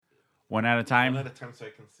One at a time? One at a time so I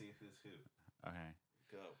can see who's who. Okay.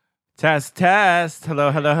 Go. Test, test.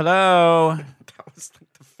 Hello, hello, hello. That was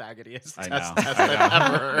like the faggotiest I test know. I've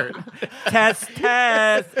ever heard. Test,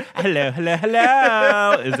 test. Hello, hello,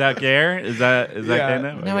 hello. Is that Gare? Is that Yeah. Gare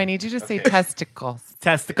now? No, I need you to say testicles.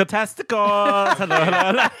 Testicle, testicles. Hello, hello,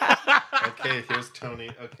 hello. Okay, here's Tony.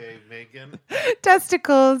 Okay, Megan.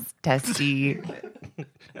 Testicles. Testy.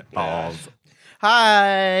 Balls.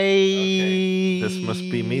 Hi. Okay, this must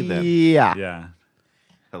be me then. Yeah. Yeah.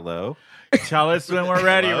 Hello. Tell us when we're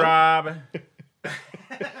ready, Hello? Rob.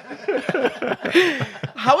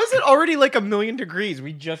 How is it already like 1,000,000 degrees?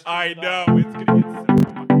 We just. I know. It's going to get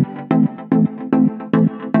so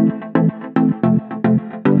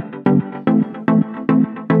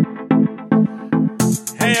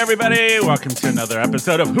Hey everybody, welcome to another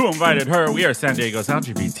episode of Who Invited Her? We are San Diego's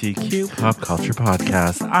LGBTQ pop culture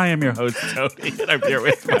podcast. I am your host, Tony, and I'm here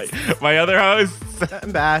with my other hosts.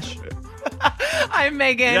 Bash. I'm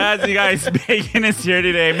Megan. Yes, you guys, Megan is here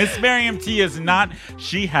today. Miss Miriam T is not.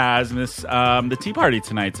 She has the tea party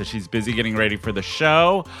tonight, so she's busy getting ready for the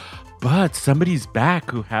show. But somebody's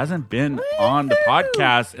back who hasn't been on the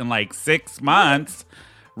podcast in like 6 months.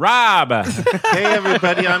 Rob. Hey,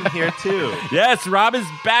 everybody, I'm here too. Yes, Rob is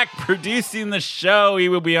back producing the show. He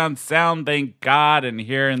will be on sound, thank God, and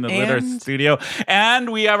here in the Litter Studio. And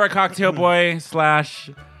we have our cocktail boy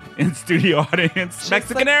 / in studio audience,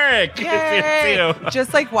 Mexican Eric. is Yay. here too.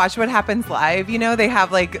 Just like Watch What Happens Live, you know, they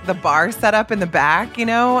have like the bar set up in the back, you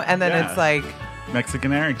know, and then Yeah. it's like,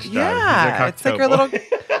 Mexican Eric style. He's yeah, our it's like cocktail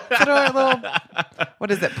our boy. little, what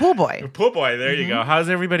is it? Pool boy. Pool boy, there you go. How's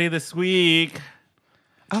everybody this week?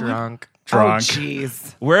 Drunk. Drunk. Oh,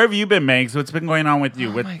 jeez. Where have you been, Megs? What's been going on with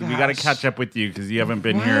you? my We got to gosh. catch up with you because you haven't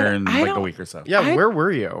been What? here in I like a don't- week or so. Yeah, I- where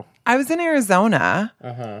were you? I was in Arizona.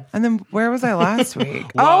 And then where was I last week?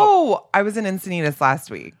 I was in Encinitas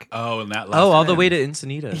last week. Oh, and that last Oh, all the way to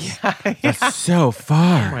Encinitas. That's so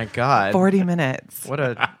far. Oh my God. 40 minutes. What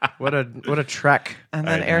a trek. And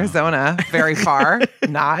then I know. Arizona, very far.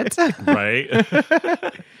 Not. Right?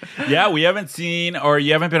 Yeah, we haven't seen, or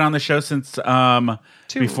you haven't been on the show since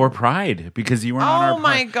before Pride because you weren't on our Oh,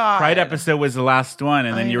 my God. Pride episode was the last one,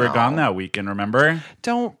 and then I you were know. gone that weekend, remember?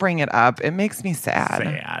 Don't bring it up. It makes me sad.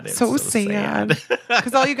 Sad. It's So so sad.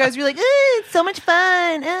 Because all you guys were like, it's so much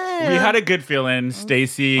fun. We had a good feeling.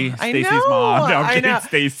 Stacy's I mom. know, No, I'm I kidding. know.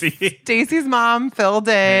 Stacy. Stacy's mom filled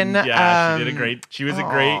in. Yeah, she did a great. She was a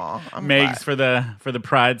great I'm Megs glad. for the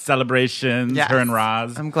Pride celebrations. Yes. Her and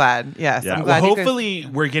Roz. I'm glad. Yes. Yeah. I'm Well, glad you guys- hopefully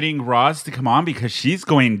we're getting Roz to come on because she's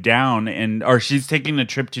going down or she's taking a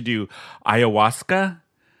trip to do ayahuasca.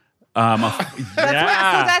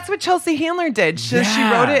 That's what Chelsea Handler did. She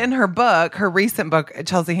wrote it in her book, her recent book,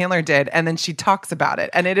 Chelsea Handler did, and then she talks about it,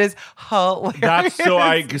 and it is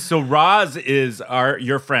hilarious. So Roz is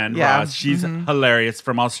your friend, Yeah. Roz. She's hilarious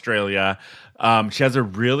from Australia. She has a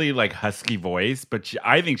really like husky voice, but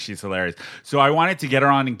I think she's hilarious. So I wanted to get her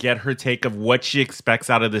on and get her take of what she expects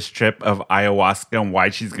out of this trip of ayahuasca and why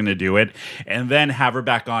she's going to do it, and then have her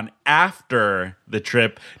back on after the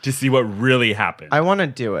trip to see what really happened. I want to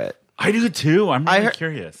do it. I do too. I'm really heard-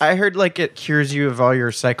 curious. I heard like it cures you of all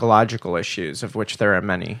your psychological issues, of which there are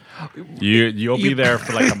many. You'll be there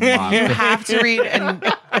for like a month. You have to read and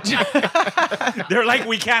They're like,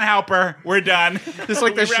 we can't help her. We're done. Just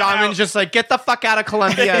like the We ran out. shaman's just like, get the fuck out of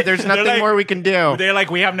Colombia. There's nothing like- more we can do. They're like,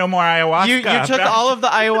 we have no more ayahuasca. You took all of the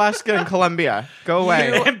ayahuasca in Colombia. Go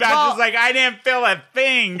away. And Bash is like, I didn't feel a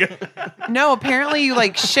thing. no, apparently you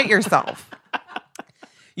like shit yourself.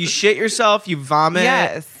 You shit yourself. You vomit.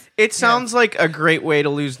 Yes. It sounds like a great way to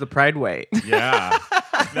lose the pride weight. Yeah.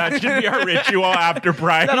 That should be our ritual after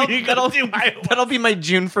Pride. We go do ayahuasca. That'll be my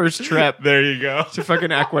June 1st trip There you go. to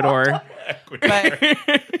fucking Ecuador. But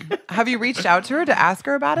have you reached out to her to ask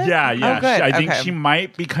her about it? Yeah. Oh, good. I think Okay. she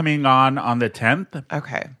might be coming on the 10th.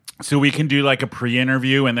 Okay. So we can do like a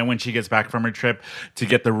pre-interview, and then when she gets back from her trip to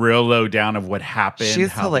get the real lowdown of what happened.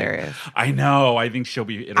 She's how hilarious. I know. I think it'll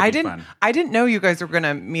be fun. I didn't know you guys were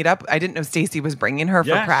gonna meet up. I didn't know Stacy was bringing her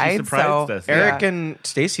Yeah, for she Pride. surprised So us. Eric yeah. and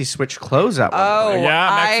Stacy switched clothes at one Oh, point.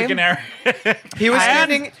 Yeah, Mexican Eric. He was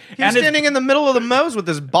And- standing in the middle of the mows with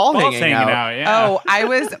his ball Balls hanging out. Yeah. Oh, I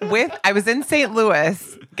was in St.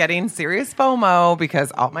 Louis getting serious FOMO because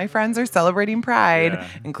all my friends are celebrating Pride, Yeah.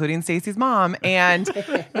 including Stacy's mom. And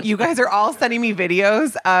you guys are all sending me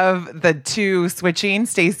videos of the two switching,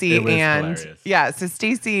 Stacy It was and hilarious. yeah. So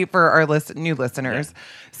Stacy, for our new listeners,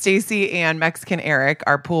 Stacy and Mexican Eric,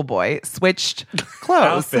 our pool boy, switched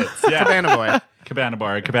clothes. Outfits. Yeah. Cabana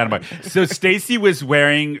boy. Cabana bar. So Stacy was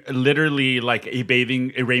wearing literally like a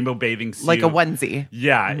rainbow bathing suit. Like a onesie.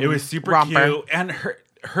 Yeah, it was super Romper. cute. And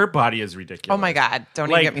her body is ridiculous. Oh my God. Don't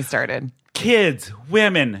Like- even get me started. Kids,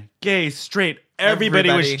 women, gay, straight, everybody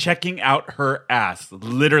Everybody. was checking out her ass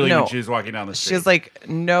literally No. when she was walking down the street. She's like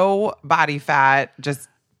no body fat, just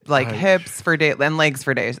like hips for days and legs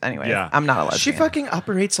for days. Anyways, Yeah. I'm not a lesbian. She fucking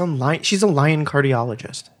operates on lion. She's a lion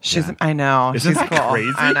cardiologist. I know. Isn't She's that cool.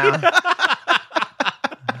 crazy? I know.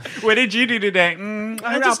 What did you do today?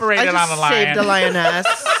 I operated on a lion. saved a lioness.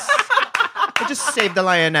 I just saved a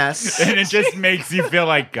lioness. And it just makes you feel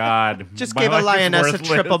like, God. Just my gave a life is lioness a worthless.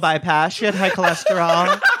 triple bypass. She had high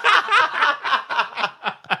cholesterol.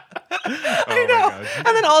 I know.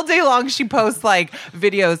 And then all day long she posts like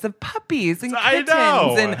videos of puppies and I kittens,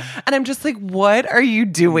 know. and I'm just like, what are you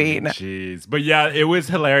doing? Jeez. But yeah, it was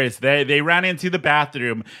hilarious. They ran into the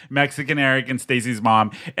bathroom, Mexican Eric and Stacy's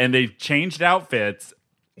mom, and they changed outfits.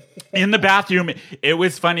 In the bathroom, it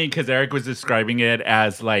was funny because Eric was describing it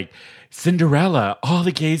as like Cinderella. All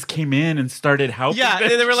the gays came in and started helping. Yeah, them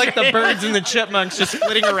they were like the change. birds and the chipmunks just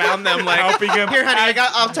flitting around them, like Helping him. Here, honey,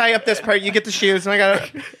 I'll tie up this part. You get the shoes, and I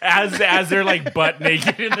got. as they're like butt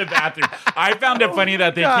naked in the bathroom. I found it funny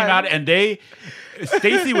that they God. came out and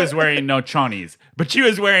Stacy was wearing no chonies, but she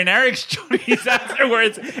was wearing Eric's chonies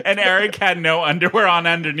afterwards, and Eric had no underwear on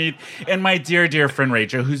underneath. And my dear, dear friend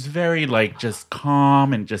Rachel, who's very like just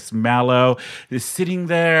calm and just mellow, is sitting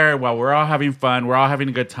there while we're all having fun, we're all having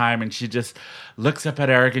a good time, and she just looks up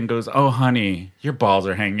at Eric and goes, "Oh, honey, your balls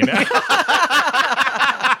are hanging out."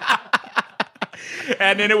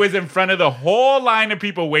 And then it was in front of the whole line of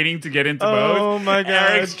people waiting to get into both. Oh, my God.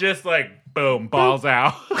 Eric's just like, boom, balls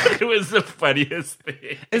out. It was the funniest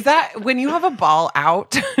thing. Is that when you have a ball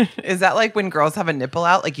out? Is that like when girls have a nipple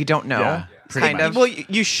out? Like you don't know? Yeah, pretty kind much. of. Well,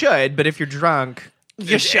 you should, but if you're drunk,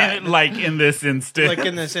 you should. Like in this instance. Like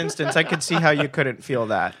in this instance, I could see how you couldn't feel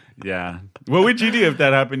that. Yeah. What would you do if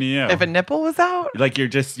that happened to you? If a nipple was out? Like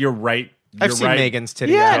you're right. I've you're seen right. Megan's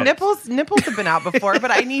titty. Yeah, out. nipples have been out before,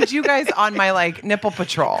 but I need you guys on my like nipple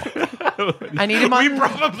patrol. I need him on. We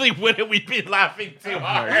probably wouldn't. We'd be laughing too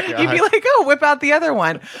hard. You'd be like, oh, whip out the other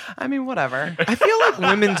one. I mean, whatever. I feel like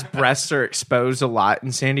women's breasts are exposed a lot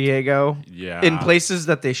in San Diego. Yeah. In places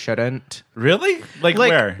that they shouldn't. Really? Like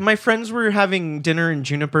where? My friends were having dinner in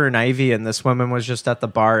Juniper and Ivy, and this woman was just at the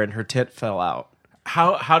bar, and her tit fell out.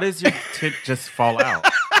 How does your tit just fall out?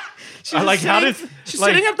 Like how does She's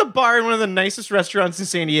like, sitting at the bar in one of the nicest restaurants in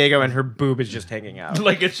San Diego, and her boob is just hanging out.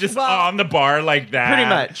 like it's just Well, on the bar like that? Pretty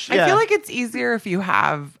much. Yeah. I feel like it's easier if you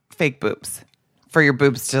have fake boobs for your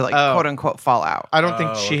boobs to like Oh. quote unquote fall out. I don't think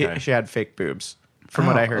Oh, she okay. had fake boobs, from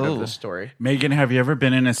what I heard of ooh. this story. Megan, have you ever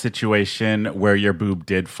been in a situation where your boob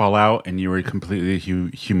did fall out and you were completely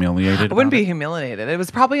humiliated? I wouldn't about be it? humiliated. It was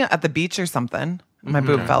probably at the beach or something. My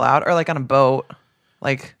boob fell out, or like on a boat,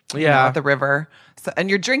 like you know, Yeah. at the river. So,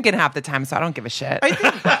 and you're drinking half the time, so I don't give a shit.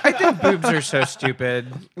 I think boobs are so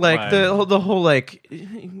stupid. Like Why? the whole like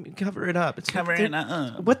cover it up. It's Cover like, it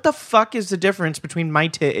up. What the fuck is the difference between my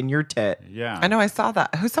tit and your tit? Yeah. I know I saw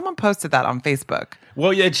that. Someone posted that on Facebook.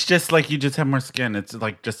 Well, yeah, it's just like you just have more skin. It's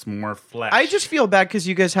like just more flesh. I just feel bad because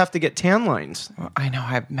you guys have to get tan lines. I know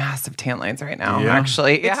I have massive tan lines right now. Yeah.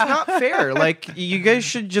 Actually, It's not fair. Like you guys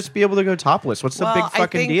should just be able to go topless. What's the Well, big I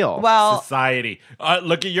fucking think- deal? Well, society.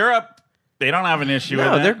 Look at Europe. They don't have an issue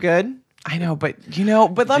no, with it. they're good. I know, but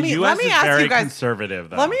let The me US is ask very you guys.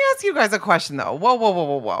 conservative, though. Let me ask you guys a question though. Whoa. Whoa, whoa,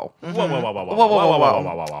 whoa, whoa, Whoa, whoa,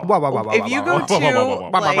 whoa, whoa, whoa, whoa. If you go to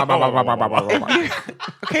like,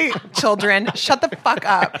 okay, children, shut the fuck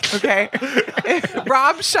up. Okay,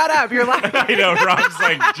 Rob, shut up. You're laughing. I know. Rob's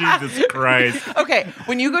like, Jesus Christ. Okay,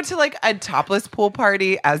 when you go to like a topless pool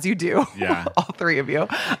party, as you do, Yeah. all three of you,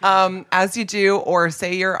 as you do, or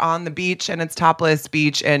say you're on the beach and it's topless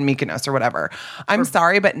beach in Mykonos or whatever. I'm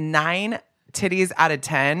sorry, but 9 titties out of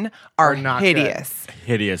 10 are not hideous.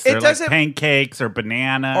 Hideous. It They're like doesn't- pancakes or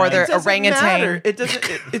banana. Or they're It doesn't orangutan. matter. It doesn't.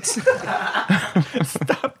 It's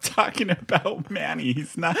Stop talking about Manny.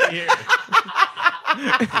 He's not here.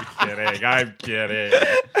 I'm kidding.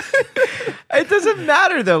 it doesn't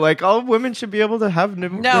matter though. Like all women should be able to have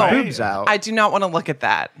No, boobs out. I do not want to look at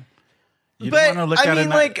that. You But, don't want to look I at mean, it.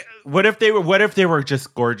 like- what if they were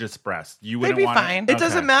just gorgeous breasts? You wouldn't be want fine. It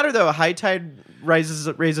doesn't matter though. High tide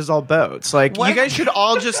raises all boats. Like What? you guys should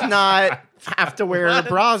all just not have to wear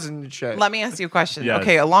bras and shit. Let me ask you a question. Yes.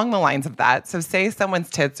 Okay, along the lines of that. So, say someone's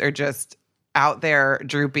tits are just out there,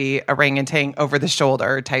 droopy, orangutan, over the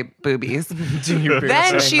shoulder type boobies.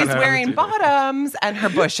 Then she's wearing bottoms and her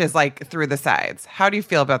bush is like through the sides. How do you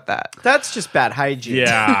feel about that? That's just bad hygiene.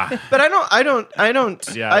 Yeah. But I don't.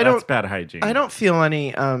 Yeah, I that's don't. bad hygiene. I don't feel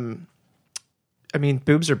any. I mean,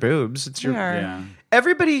 boobs are boobs. It's your. They are. Yeah.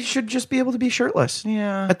 Everybody should just be able to be shirtless.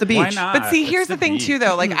 Yeah. At the beach. Why not? But see, It's here's the thing beach. too,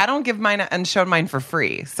 though. Like, I don't give mine and show mine for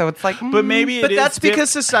free, so it's like. But maybe But it that's is because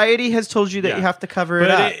society has told you that Yeah. you have to cover it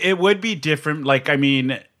But up. it would be different. Like, I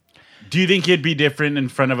mean, do you think it'd be different in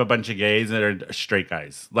front of a bunch of gays that are straight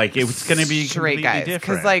guys? Like, it's going to be straight completely guys, different.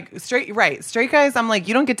 because like straight guys, I'm like,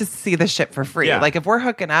 you don't get to see the shit for free. Yeah. Like, if we're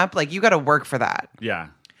hooking up, like, you got to work for that. yeah.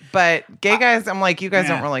 But gay guys, I'm like, you guys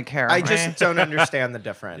Yeah. don't really care. I right? just don't understand the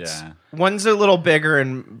difference. Yeah. One's a little bigger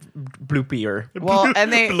and bloopier. well,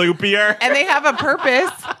 and they Bloopier. and they have a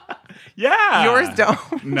purpose. Yeah. Yours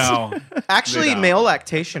don't. No. Actually, They don't. male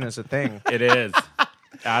lactation is a thing. It is.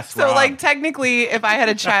 Ask So, Rob. like, technically, if I had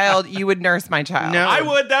a child, you would nurse my child. No. I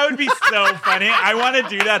would. That would be so funny. I want to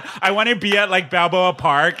do that. I want to be at like Balboa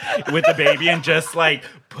Park with the baby and just like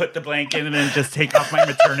put the blanket and then just take off my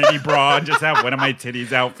maternity bra and just have one of my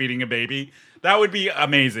titties out feeding a baby. That would be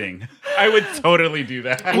amazing. I would totally do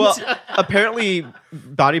that. Well, apparently,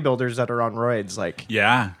 bodybuilders that are on roids, like,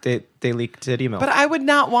 yeah. they leak titty milk. But I would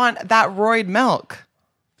not want that roid milk.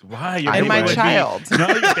 Why? Your In baby my would be- child. no,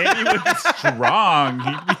 your baby would be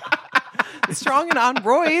strong. Strong and on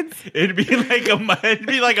roids. It'd be like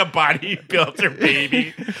a bodybuilder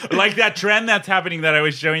baby, like that trend that's happening that I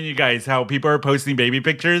was showing you guys. How people are posting baby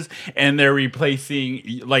pictures and they're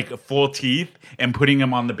replacing like full teeth and putting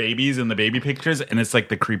them on the babies in the baby pictures, and it's like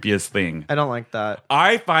the creepiest thing. I don't like that.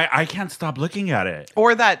 I can't stop looking at it.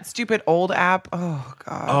 Or that stupid old app. Oh,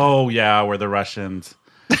 God. Oh yeah, we're the Russians.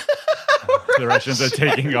 The Russians are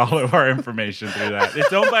taking all of our information through that.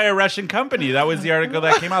 It's owned by a Russian company. That was the article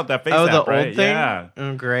that came out. That face Oh, app, the right? old thing? Yeah.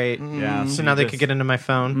 Oh, great. Yeah. So now they could get into my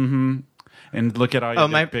phone. And look at all your Oh,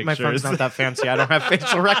 my pictures. phone's not that fancy. I don't have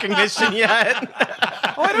facial recognition yet.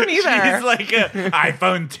 Oh, I don't either. He's like an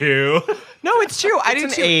iPhone 2. No, it's true. I do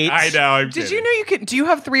It's too. an 8. I know. I'm Did kidding. you know you can? Do you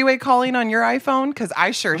have three-way calling on your iPhone? Because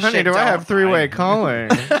I sure Honey, shit do I don't. have three-way calling?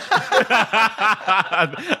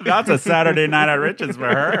 That's a Saturday night at Rich's for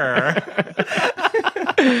her.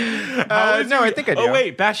 No, I think I do. Oh,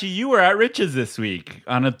 wait, Bashi, you were at Rich's this week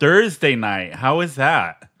on a Thursday night. How was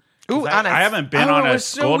that? 'Cause Ooh, I haven't been Oh, on it a was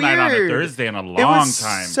so school night on a weird. Thursday in a It long was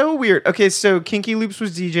time. so weird. Okay, so Kinky Loops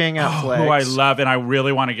was DJing at Flex. Who I love, and I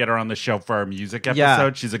really want to get her on the show for our music episode.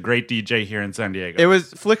 Yeah. She's a great DJ here in San Diego. It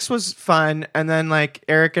was Flex was fun, and then like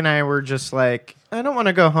Eric and I were just like, I don't want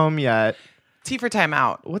to go home yet. T for time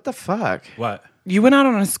out. What the fuck? what? You went out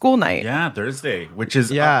on a school night. Yeah, Thursday, which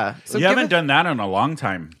is Yeah. So you give haven't us- done that in a long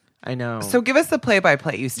time. I know. So give us the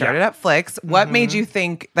play-by-play. You started Yeah. at Flicks. What made you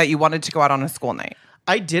think that you wanted to go out on a school night?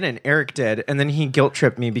 I didn't. Eric did, and then he guilt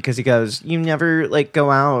tripped me because he goes, "You never like go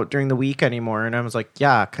out during the week anymore." And I was like,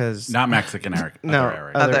 "Yeah, because Not Mexican Eric. no, Other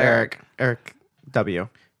Eric. other Other Eric, Eric W."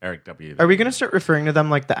 Eric W. Are we gonna start referring to them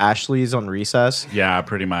like the Ashleys on Recess? Yeah,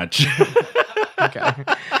 pretty much. Okay,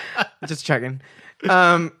 just checking.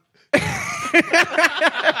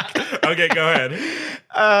 Okay, go ahead.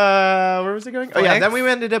 Where was it going? Oh yeah, then we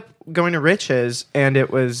ended up going to Rich's, and it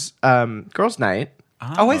was girls' night.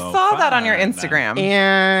 Oh, I saw that on your fun. Instagram.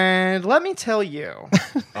 And let me tell you,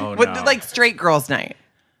 Oh, What, no. like straight girls' night,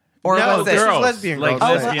 or No, was this it? was girls, lesbian like girls'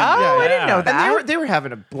 lesbian. night. I didn't know and that. they were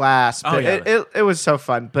having a blast. Oh, But yeah. it was so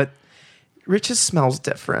fun. But Rich's smells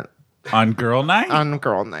different On girl night? on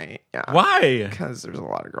girl night. Yeah, Why? because there's a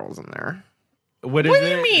lot of girls in there. What is What do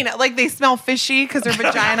it? you mean? Like they smell fishy because they're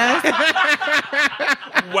vaginas?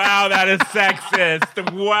 Wow, that is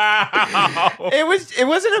sexist. Wow. It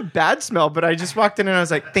wasn't a bad smell, but I just walked in and I was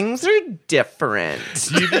like, things are different.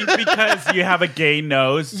 Do you think because you have a gay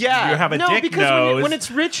nose, Yeah, you have a no, dick because nose? when it's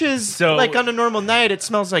Rich's, So- like on a normal night, it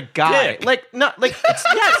smells like guy. Dick. Like not like it's,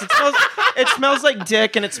 yes, it smells like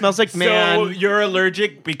dick and it smells like man So you're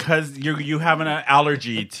allergic because you have an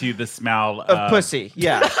allergy to the smell of pussy.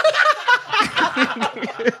 Yeah,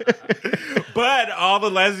 But all the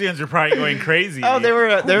lesbians are probably going crazy. oh, they were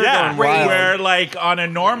going wild. Where like on a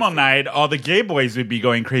normal night, all the gay boys would be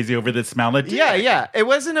going crazy over the smell of dick. Yeah. It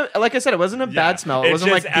wasn't like I said, it wasn't a bad smell. It It's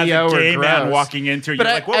wasn't just like as BO a gay or man gross. walking into it, But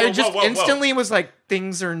you're I, like, whoa, I whoa, just whoa, whoa, whoa. instantly was like,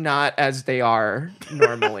 things are not as they are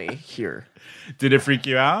normally here. Did it freak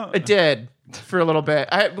you out? It did for a little bit.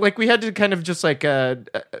 We had to kind of just like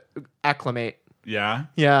acclimate. Yeah.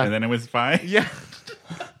 Yeah. And then it was fine. Yeah.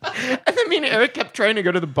 And then me and Eric kept trying to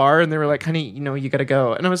go to the bar, and they were like, honey, you got to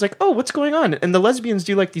go. And I was like, oh, what's going on? And the lesbians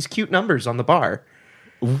do like these cute numbers on the bar.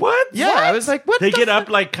 What? Yeah, I was like, what? They the get fuck? up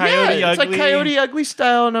like Coyote Yeah, it's Ugly. like Coyote Ugly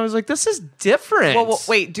style. And I was like, this is different. well,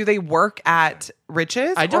 wait. Do they work at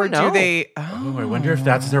Rich's? I don't or know. Do they? Oh, I wonder if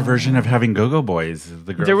that's their version of having go-go boys.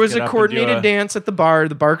 The girls There was get a up and coordinated do dance at the bar.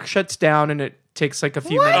 The bar shuts down, and it takes like a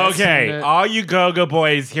few minutes. Okay, and all you go-go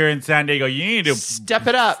boys here in San Diego, you need to step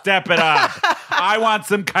it up. step it up. I want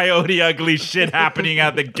some Coyote Ugly shit happening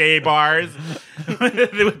at the gay bars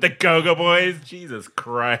with the Go-Go Boys. Jesus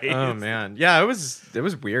Christ. Oh man, yeah, it was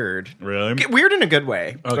weird. Really? Weird in a good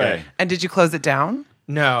way. Okay. And did you close it down?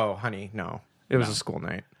 but- No, honey, no. It was a school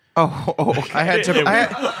night. Oh, okay. I had to.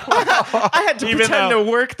 I had to Even pretend though-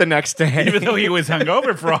 to work the next day. Even though he was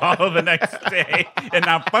hungover for all of the next day and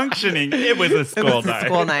not functioning, it was a school It was a night.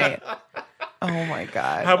 school night. Oh my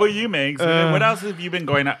God. How about you, Megs? What else have you been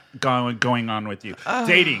going on with you?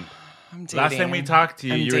 Dating. I'm dating. Last time we talked to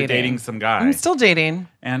you, I'm you were dating some guy. I'm still dating.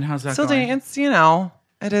 And how's that Still going? dating. It's,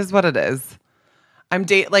 it is what it is. I'm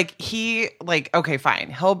okay,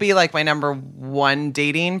 fine. He'll be like my number one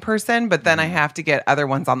dating person, but then I have to get other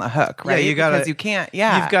ones on the hook, right? you gotta- because you can't.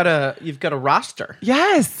 Yeah, You've got a roster.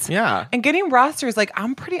 yes, Yeah. And getting rosters,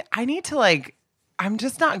 I need to I'm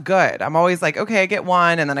just not good. I'm always like, okay, I get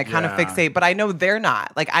one, and then I kind of Yeah. fixate, but I know they're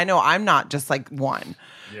not. Like, I know I'm not just like one.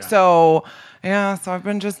 Yeah. So I've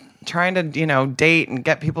been just trying to, date and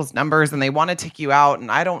get people's numbers, and they want to take you out,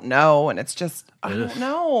 and I don't know, and it's just, I don't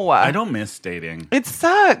know. I don't miss dating. It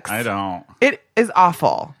sucks. I don't. It is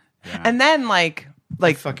awful. Yeah. And then like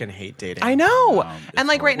I fucking hate dating. I know. it's And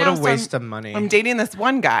like right What now, a so waste I'm- of money. I'm dating this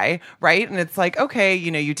one guy, right? And it's like, okay,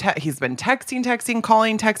 he's been texting,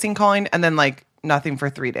 calling, and then like nothing for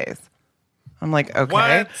 3 days. I'm like, okay.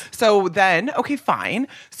 What? So then, okay, fine.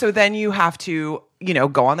 So then you have to,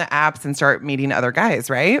 go on the apps and start meeting other guys,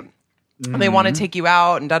 right? And they want to take you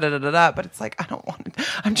out and da da da da da, but it's like I don't want to.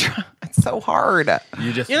 I'm trying. It's so hard.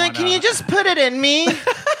 You just You're like, can you just put it in me?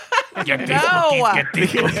 get these No. cookies, get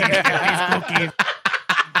these cookies, get these cookies.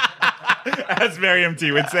 As Miriam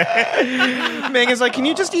T would say. Megan's like, can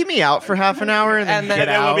you just eat me out for half an hour and then, And then get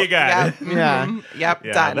it will out? be good. Yep. Yeah. Mhm. Yep.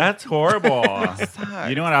 Yeah, Done. that's horrible.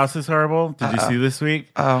 You know what else is horrible? Did you see this week?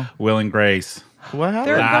 Oh. Will and Grace. What happened?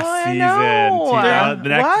 They're Last gone, season. no. The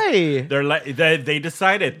next- Why? They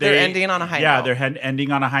decided They're ending on a high Yeah, note. they're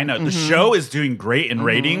ending on a high note. The show is doing great in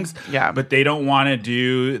ratings. Yeah. but they don't want to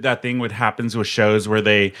do that thing what happens with shows where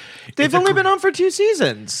They've only been on for 2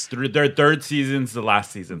 seasons. their third season's the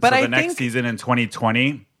last season. But so I the next think- season in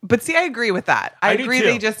 2020. But see, I agree with that. I do agree too.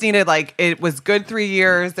 they just needed it was good 3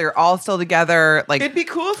 years. They're all still together. Like It'd be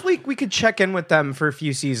cool if we could check in with them for a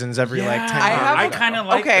few seasons every 10 years. I kind of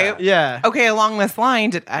like okay, that. Yeah. Okay, along this line,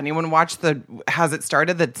 did anyone watch Has It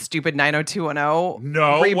Started, the stupid 90210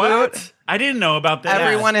 No, reboot? what? I didn't know about that.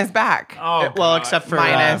 Everyone is back. Oh, Well, God. except for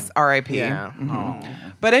minus R.I.P. yeah.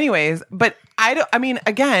 But anyways, I don't. I mean,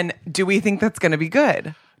 again, do we think that's going to be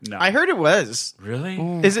good? No. I heard it was. Really?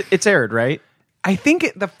 Is it? It's aired, right? I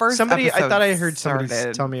think the first Somebody- I episode thought I heard somebody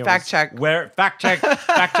started. tell me it Fact was- check. Where fact check?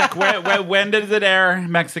 When does it air?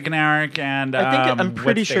 Mexican Eric and I think I'm what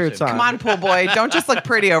pretty sure it's station? on. Come on, pool boy, don't just look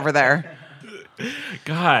pretty over there.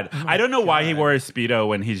 God, I don't know why he wore a Speedo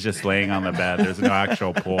when he's just laying on the bed. There's no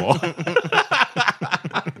actual pool.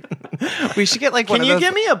 We should get like one Can of you those.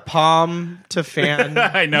 give me a palm to fan?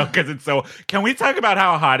 I know because it's so. Can we talk about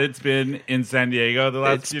how hot it's been in San Diego the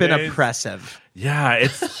last It's few been days? oppressive. Yeah,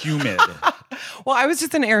 it's humid. Well, I was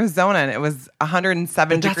just in Arizona and it was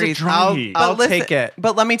 107 That's a degrees. dry heat. I'll take it.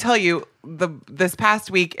 But let me tell you, this past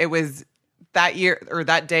week it was that year or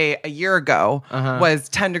that day a year ago was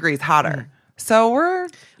 10 degrees hotter. So we're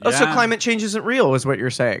Oh, so Yeah. climate change isn't real, is what you're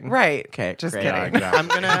saying? right. Okay, just great. kidding. Yeah,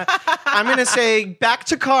 exactly. I'm gonna say back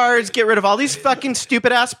to cars. Get rid of all these fucking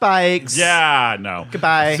stupid ass bikes. Yeah, no.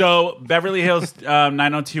 Goodbye. So Beverly Hills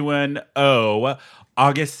 90210,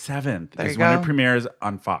 August 7th There is you when go. it premieres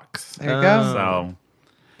on Fox. There you go. So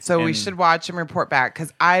So we and- should watch and report back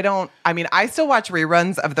because I still watch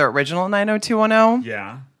reruns of the original 90210,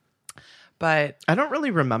 yeah. but I don't really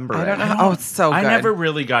remember. I don't know. it. Oh, it's so good. I never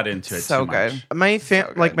really got into it So too much. good. My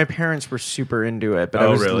good. my parents were super into it, but I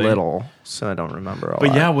Oh, was really? little, so I don't remember a lot.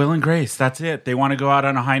 But yeah, Will and Grace, that's it. They want to go out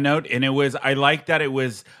on a high note. And I like that it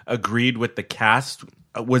was agreed with the cast,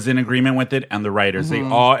 was in agreement with it, and the writers.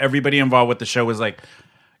 Mm-hmm. Everybody involved with the show was like,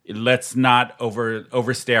 let's not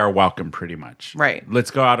overstay our welcome, pretty much. Right. Let's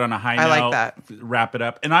go out on a high note. I like that. Wrap it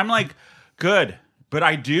up. And I'm like, good. But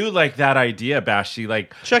I do like that idea, Bashi.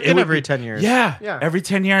 Like Check it in would every be- 10 years. Yeah. Yeah. Every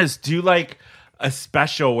 10 years. Do like a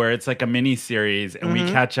special where it's like a mini series and Mm-hmm.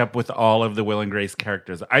 we catch up with all of the Will and Grace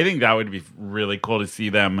characters. I think that would be really cool to see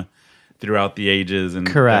them throughout the ages and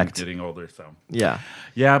Correct. them getting older. So Yeah.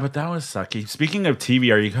 yeah, but that was sucky. Speaking of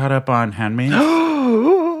TV, are you caught up on Handmaid?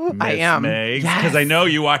 I am. Because Yes. I know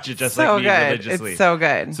you watch it just so like me good. religiously. It's so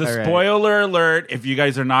good. So All right. spoiler alert, if you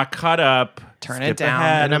guys are not caught up, Turn skip it down.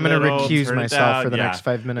 ahead And I'm a going to little, recuse turn it myself for down. the Yeah. next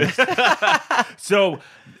 5 minutes. So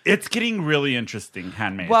It's getting really interesting,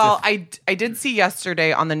 Handmaid. Well, I did see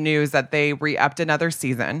yesterday on the news that they re-upped another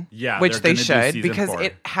season. Yeah, which they're they gonna do should season because 4.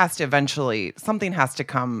 it has to eventually something has to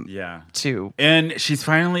come. Yeah. To And she's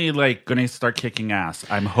finally like going to start kicking ass.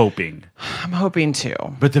 I'm hoping. I'm hoping to.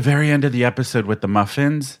 But the very end of the episode with the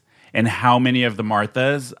muffins and how many of the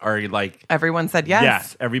Marthas are like, Everyone said yes.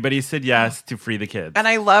 yes, everybody said yes to free the kids. And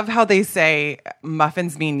I love how they say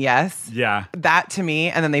muffins mean yes. yeah. That to me,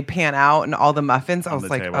 and then they pan out and all the muffins. I was the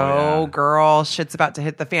like, table, oh, yeah. girl, shit's about to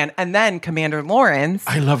hit the fan. And then Commander Lawrence.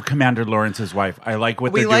 I love Commander Lawrence's wife. I like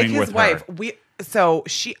what we they're like doing his with wife. her.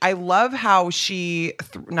 I love how she,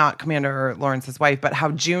 not Commander Lawrence's wife, but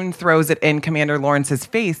how June throws it in Commander Lawrence's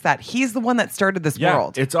face that he's the one that started this Yeah,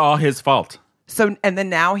 world. it's all his fault. So, and then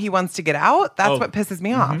now he wants to get out. That's Oh. what pisses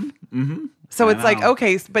me off. So it's like, Wow.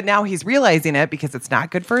 okay, but now he's realizing it because it's not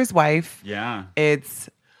good for his wife. Yeah. It's,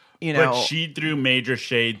 But she threw major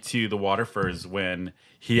shade to the Waterfurs when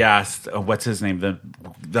he asked, what's his name?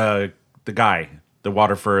 The guy, the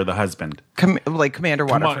Waterfur, the husband. like Commander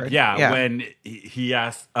Come on, Waterford. yeah, when he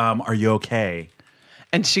asked, are you okay?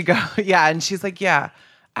 And she and she's like, yeah,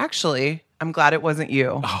 actually, I'm glad it wasn't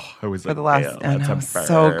you. Oh, I was for like, the last, "Ew, and that's I a was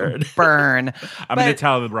so burn." burn. I'm going to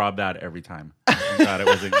tell Rob that every time. I'm glad it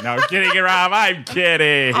wasn't. No, I'm kidding, Rob. I'm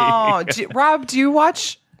kidding. Oh, Rob, do you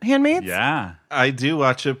watch Handmaids? Yeah. I do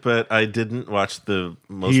watch it, but I didn't watch the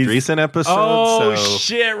most He's- recent episode. Oh, so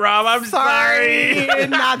shit, Rob. I'm Sorry, sorry.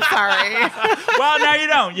 not sorry. Well, now you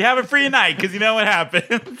don't. You have a free night because you know what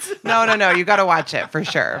happens. No, you got to watch it for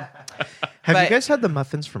sure. Have But- you guys had the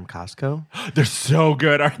muffins from Costco? They're so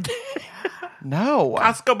good, aren't they? No,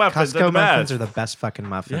 Costco muffins are Costco the muffins best. are the best fucking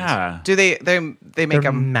muffins. Yeah. do they make They're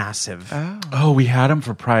them? massive. Oh, we had them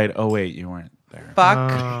for Pride. Oh, wait, you weren't there.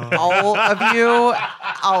 Fuck all of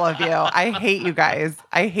you. I hate you guys.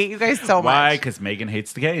 I hate you guys so Why? much. Because Megan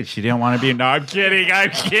hates the gays. She didn't want to be. No, I'm kidding.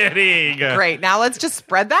 I'm kidding. Great. Now let's just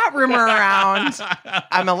spread that rumor around.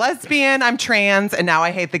 I'm a lesbian. I'm trans, and now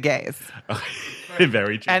I hate the gays.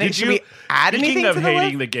 Very true. And should we add Speaking anything of to the hating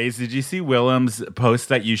list? the gays, did you see Willem's post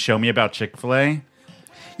that you show me about Chick-fil-A?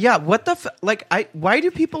 Yeah, what the why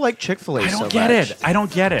do people like Chick-fil-A I so don't get much? it. I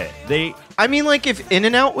don't get it. I mean, like, if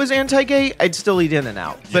In-N-Out was anti-gay, I'd still eat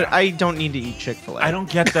In-N-Out. But Yeah. I don't need to eat Chick-fil-A. I don't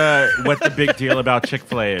get what the big deal about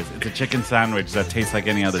Chick-fil-A is. It's a chicken sandwich that tastes like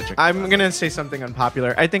any other chicken. I'm going to say something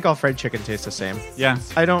unpopular. I think all fried chicken tastes the same. Yeah.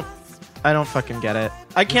 I don't fucking get it.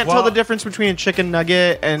 I can't Well- tell the difference between a chicken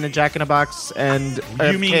nugget and a Jack in a Box and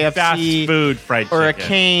a You mean KFC fast food fried chicken? or a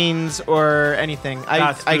Cane's or anything.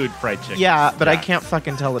 Fast food fried chicken. Yeah, but I Yeah. can't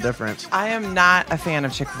fucking tell the difference. I am not a fan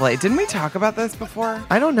of Chick-fil-A. Didn't we talk about this before?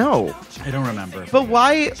 I don't know. I don't remember. But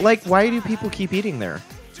why do people keep eating there?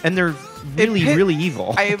 And they're really, pit- really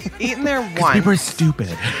evil. I've eaten there once. People are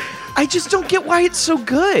stupid. I just don't get why it's so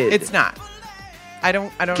good. It's not. I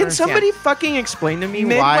don't Can understand. somebody fucking explain to me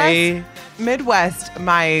why? Midwest,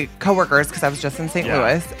 my coworkers, because I was just in St. Yeah.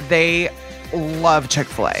 Louis, they love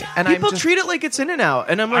Chick-fil-A. And People I'm just, treat it like it's In-N-Out,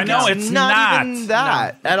 and I'm like, know, it's it's not not. even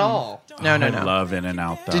that at all. No. I love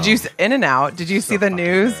In-N-Out, though. Did you In-N-Out? Did you see the fucking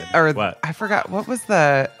news good. or What? I forgot what's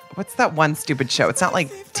that one stupid show? It's not like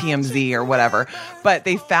TMZ or whatever, but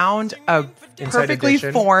they found a Inside perfectly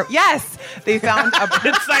Edition? formed. Yes, they found a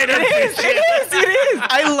Inside It is.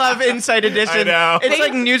 I love Inside Edition. I know. It's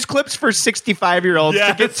like news clips for 65-year-olds to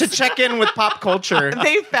get Yes. to check in with pop culture.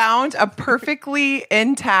 They found a perfectly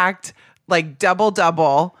intact like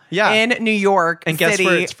double Yeah. in New York And guess City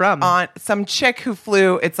where it's from? on some chick who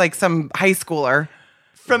flew. It's like some high schooler.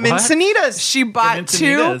 From What? Encinitas. She bought two.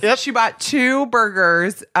 Encinitas? Yep. She bought two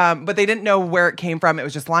burgers, but they didn't know where it came from. It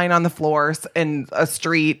was just lying on the floor in a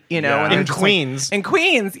street, you know, Yeah. and they're In just Queens. Like, in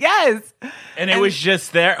Queens, yes. And it was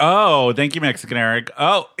just there. Oh, thank you, Mexican Eric.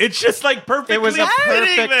 Oh, it's just like perfectly It was a sitting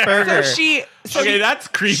perfect there. burger. So she Okay, that's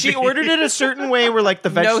creepy. She ordered it a certain way where like the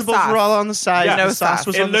No vegetables sauce. were all on the side. Yeah. The No sauce sauce.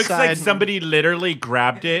 was It on the looks side. like somebody literally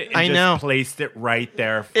grabbed it and I just know. placed it right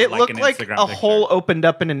there. For It like looked an like Instagram a picture. hole opened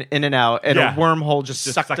up in an In-N-Out and Yeah. a wormhole just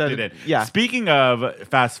Just sucked sucked it in. Yeah. Speaking of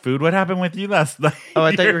fast food, what happened with you last night? Oh,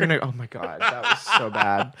 I thought you were gonna. Oh my god, that was so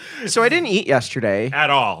bad. So I didn't eat yesterday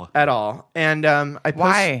At all. at all, and I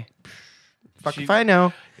why? Fuck if I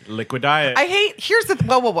know. Liquid diet. I hate. Here's the.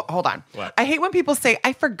 Whoa, hold on. What? I hate when people say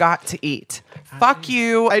I forgot to eat. Fuck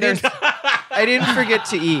you. I didn't. I didn't forget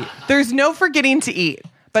to eat. There's no forgetting to eat.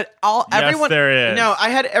 But everyone. there is. No, I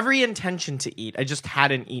had every intention to eat. I just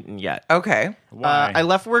hadn't eaten yet. Okay. Why? I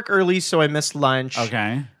left work early, so I missed lunch.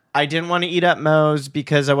 Okay. I didn't want to eat at Moe's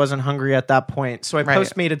because I wasn't hungry at that point. So I Right.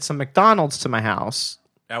 Postmated some McDonald's to my house.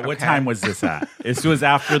 At what Okay. time was this at? This was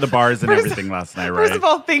after the bars and everything last night, right? First of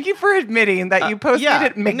all, thank you for admitting that you posted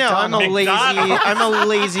at No, I'm McDonald's. a lazy. I'm a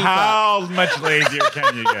lazy fuck. How much lazier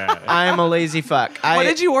can you get? I'm a lazy fuck. What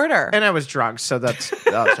did you order? And I was drunk, so that's.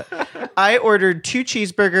 I ordered 2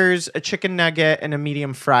 cheeseburgers, a chicken nugget, and a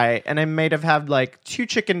medium fry, and I might have had like 2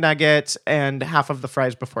 chicken nuggets and half of the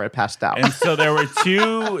fries before I passed out. And so there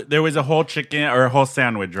was a whole chicken or a whole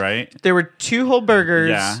sandwich, right? There were 2 whole burgers,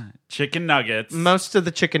 Yeah. Chicken nuggets. most of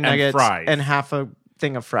the chicken And nuggets, fries. and half a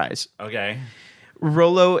thing of fries. Okay.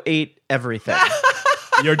 Rolo ate everything.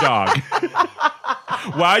 Your dog.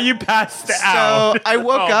 While you passed out. So I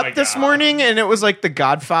woke Oh my up this God. morning and it was like The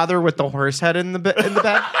Godfather with the horse head in the bed.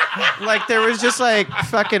 Like there was just like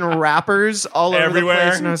fucking wrappers all over Everywhere. the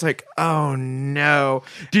place, and I was like, "Oh no!"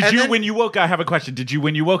 Did And you then- when you woke up? I have a question. Did you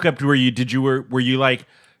when you woke up? Were you like,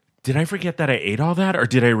 did I forget that I ate all that, or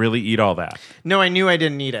did I really eat all that? No, I knew I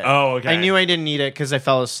didn't need it. Oh, okay. I knew I didn't need it because I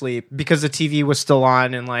fell asleep because the TV was still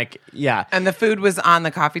on, and like, yeah, And the food was on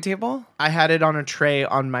the coffee table, I had it on a tray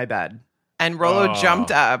on my bed. and Rolo jumped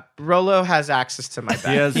up. Rolo has access to my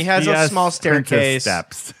bed. He has he a small princess staircase.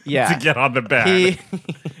 steps. Yeah. To get on the bed. He,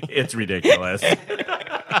 It's ridiculous.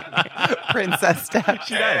 Princess Steph.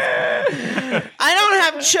 I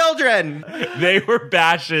don't have children. They were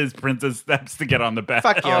Bash's princess steps to get on the bed.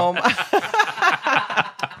 Fuck you. Oh my-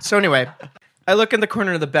 So anyway, I look in the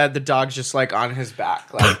corner of the bed. The dog's just like on his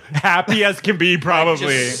back, like Happy as can be, probably.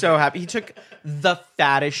 just so happy. He took the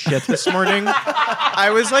fattest shit this morning. I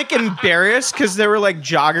was like embarrassed because there were like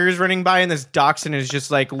joggers running by, and this dachshund is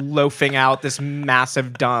just like loafing out this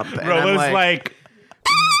massive dump. And I'm Rolo's like,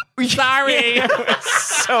 sorry. It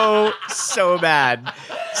was so bad.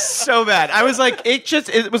 So bad. I was like,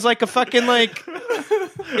 it was like a fucking like,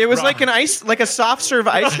 it was like a soft serve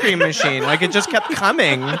ice cream machine. Like it just kept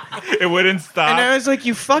coming. it wouldn't stop. And I was like,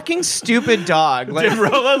 you fucking stupid dog. Like, Did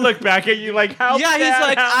Rolo look back at you like, how? yeah, he's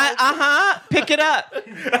like, pick it up.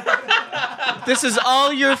 This is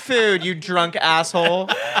all your food, you drunk asshole.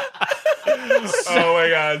 Oh my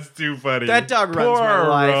God, it's too funny. That dog runs Poor my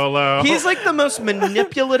life. Rolo. He's like the most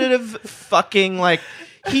manipulative fucking like.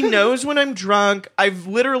 He knows when I'm drunk. I've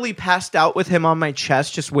literally passed out with him on my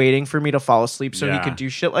chest, just waiting for me to fall asleep so he Yeah. could do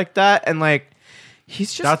shit like that. And like,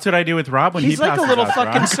 he's just. That's what I do with Rob when he's he like a passes little out,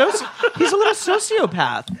 fucking Rob. he's a little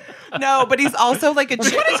sociopath. No, but he's also like a.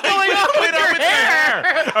 What is going on with your hair?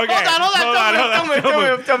 Okay,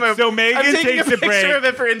 Don't move. So Megan I'm taking takes a a picture break of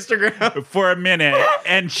it for Instagram. for a minute,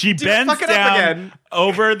 and she bends fuck it up down again.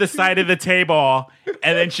 over the side of the table,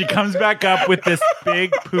 and then she comes back up with this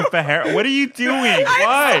big poof of hair. What are you doing? I'm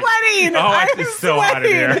what? sweating. Oh, I'm it's so hot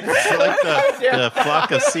in here. sweating. It's like the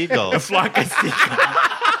flock of seagulls. Flock of seagulls.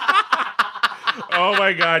 Oh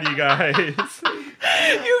my God, you guys. You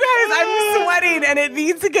guys, I'm sweating, and it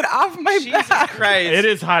needs to get off my Jesus back. Christ. It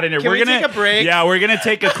is hot in here. Can we gonna take a break? Yeah, we're gonna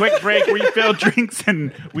take a quick break, refill drinks,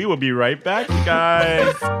 and we will be right back, you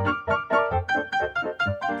guys.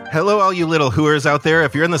 Hello, all you little hooers out there.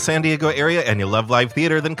 If you're in the San Diego area and you love live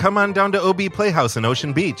theater, then come on down to OB Playhouse in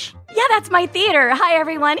Ocean Beach. Yeah, that's my theater. Hi,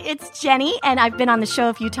 everyone. It's Jenny, and I've been on the show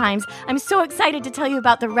a few times. I'm so excited to tell you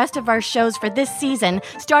about the rest of our shows for this season,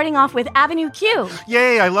 starting off with Avenue Q.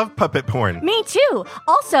 Yay, I love puppet porn. Me too.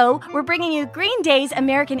 Also, we're bringing you Green Day's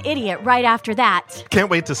American Idiot right after that. Can't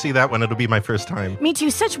wait to see that one. It'll be my first time. Me too.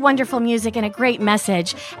 Such wonderful music and a great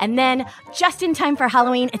message. And then, just in time for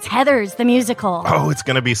Halloween, it's Heathers, the musical. Oh, it's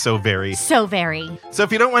going to be so very. So very. So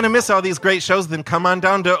if you don't want to miss all these great shows, then come on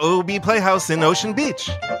down to OB Playhouse in Ocean Beach.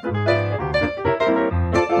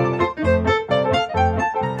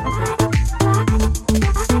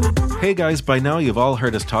 Hey guys, by now you've all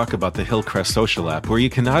heard us talk about the Hillcrest social app, where you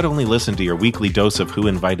can not only listen to your weekly dose of Who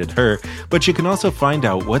Invited Her, but you can also find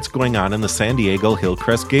out what's going on in the San Diego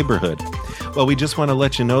Hillcrest neighborhood. Well, we just want to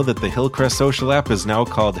let you know that the Hillcrest social app is now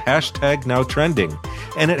called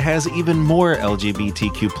 #NowTrending, and it has even more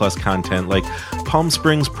LGBTQ plus content like Palm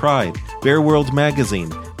Springs Pride, Bear World Magazine,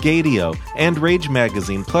 Gadio, and Rage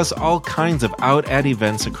Magazine, plus all kinds of out-at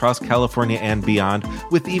events across California and beyond,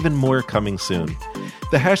 with even more coming soon.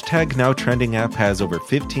 The #NowTrending app has over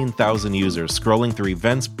 15,000 users scrolling through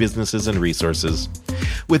events, businesses, and resources.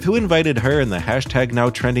 With Who Invited Her and the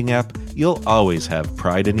 #NowTrending app, you'll always have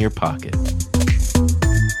pride in your pocket.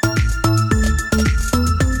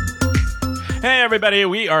 Hey, everybody,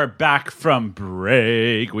 we are back from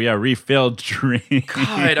break. We are refilled drinks.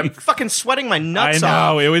 God, I'm fucking sweating my I nuts know,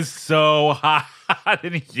 off. it was so hot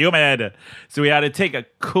and humid. So we had to take a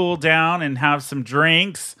cool down and have some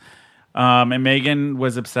drinks. And Megan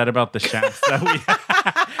was upset about the shafts that we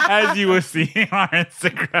had. as you will see on our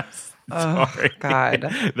Instagram story. God.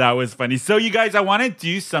 That was funny. So, you guys, I want to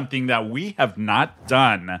do something that we have not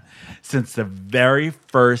done since the very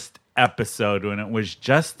first episode when it was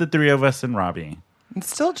just the three of us and Robbie. It's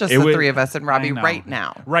still just It the was- three of us and Robbie I know. right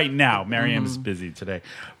now. Right now. Miriam's busy today.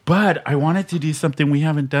 But I wanted to do something we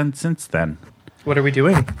haven't done since then. What are we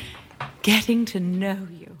doing? Getting to know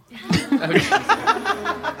you. Getting to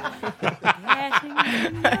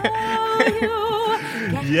know you.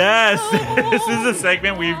 Yes. This is a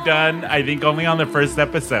segment we've done, I think, only on the first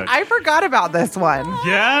episode. I forgot about this one.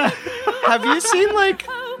 Yeah. Have you seen like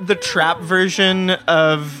the trap version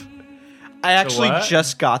of? I actually what?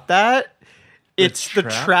 just got that. It's the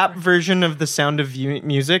trap? trap version of The Sound of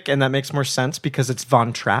Music, and that makes more sense because it's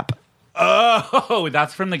Von Trapp. Oh,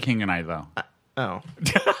 that's from The King and I, though. Oh.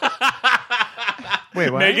 Wait,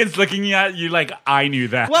 what? Megan's looking at you like I knew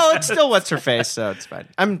that. Well, it's still what's her face, so it's fine.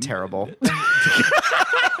 I'm terrible.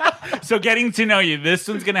 So getting to know you, this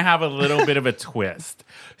one's going to have a little bit of a twist.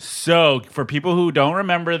 So for people who don't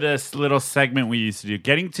remember this little segment we used to do,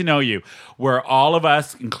 getting to know you, where all of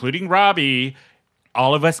us, including Robbie,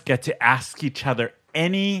 all of us get to ask each other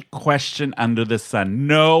any question under the sun.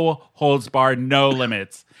 No holds barred, no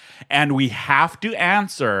limits. And we have to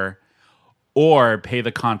answer or pay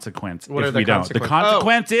the consequence What if are the we don't. The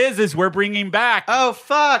consequences? consequence is we're bringing back Oh,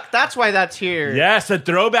 fuck. That's why that's here. yes, a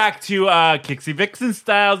throwback to Kixie Vixen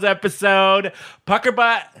Styles episode. Pucker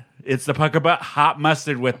Butt. It's the Pucker Butt hot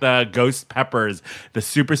mustard with ghost peppers. The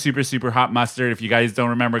super, super, super hot mustard. If you guys don't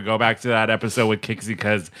remember, go back to that episode with Kixie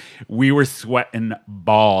because we were sweating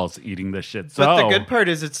balls eating this shit. So, But the good part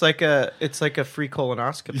is it's like a free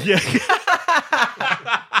colonoscopy. yeah.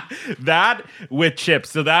 That with chips.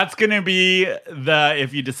 So that's going to be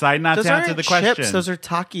if you decide not Those to answer aren't the question. chips. Those are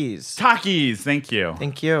Takis. Takis. Thank you.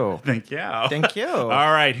 Thank you. Thank you. Thank you. All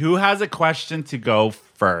right. Who has a question to go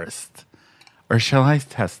first? Or shall I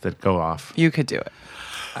test it? Go off. You could do it.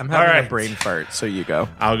 I'm having All right. a brain fart, so you go.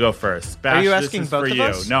 I'll go first. Bash, you this asking is both for of you.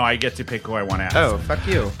 us? No, I get to pick who I want to ask. Oh, fuck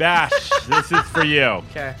you. Bash, this is for you.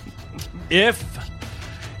 Okay. If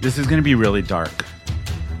this is going to be really dark.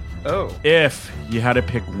 Oh. If you had to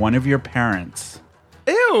pick one of your parents.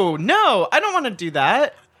 Ew, no. I don't want to do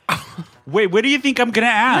that. Wait, what do you think I'm going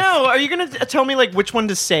to ask? No, are you going to tell me, like, which one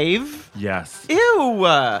to save? Yes. Ew.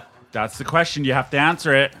 That's the question. You have to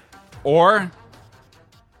answer it. Or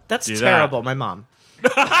That's Do that. terrible. My mom.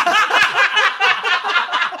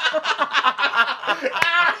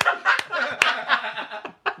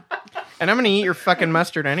 And I'm going to eat your fucking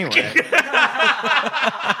mustard anyway. all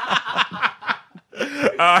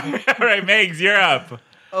right, Megs, you're up.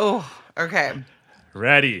 Oh, okay.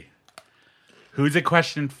 Ready. Who's a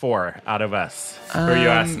question for out of us? Who are you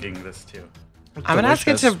asking this to? I'm going to ask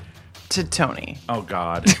it Delicious. to Tony. Oh,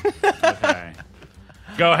 God. Okay.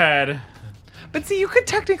 Go ahead. But see, you could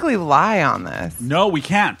technically lie on this. No, we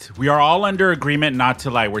can't. We are all under agreement not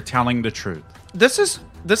to lie. We're telling the truth. This is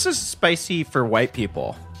spicy for white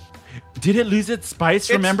people. Did it lose its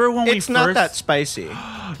spice? Remember when we It's first... not that spicy.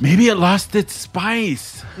 Maybe it lost its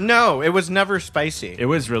spice. No, it was never spicy. It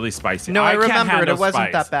was really spicy. No, I can't remember it. handle It wasn't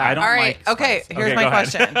spice. that bad. I don't All right, like okay, spice. here's my go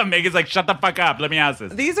ahead. question. Megan's like, shut the fuck up. Let me ask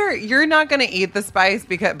this. These are, you're not going to eat the spice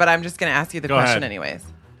but I'm just going to ask you the Go question ahead. anyways.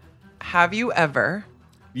 Have you ever,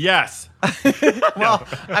 Yes. well,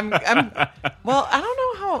 well, I don't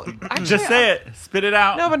know how, actually, Just say it. Spit it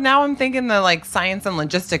out. No, but now I'm thinking the like science and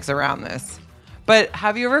logistics around this. But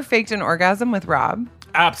have you ever faked an orgasm with Rob?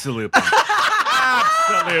 Absolutely.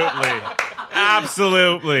 Absolutely.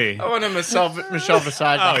 Absolutely. I want a Michelle Visage.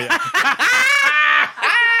 Oh, yeah.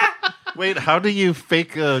 Wait, how do you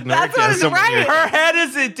fake an That's what orgasm? right. when you're- Her head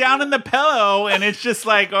is down in the pillow, and it's just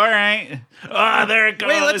like, all right. Oh, there it goes.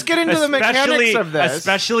 Wait, let's get into the mechanics of this.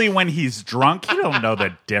 Especially when he's drunk. You don't know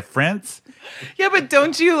the difference. Yeah, but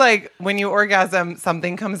don't you like when you orgasm,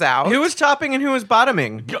 something comes out? Who was topping and who was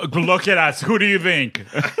bottoming? Look at us. Who do you think?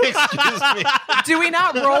 Excuse me. Do we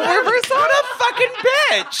not roll reversal? What a fucking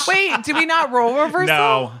bitch! Wait, do we not roll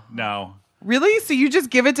reversal? No. Really? So you just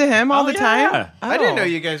give it to him all Oh, the yeah. time? I didn't know Oh.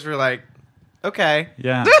 you guys were like, okay.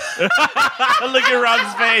 Yeah. Look at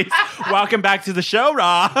Rob's face. Welcome back to the show,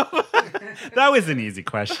 Rob. That was an easy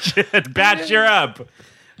question. Batch, you're up.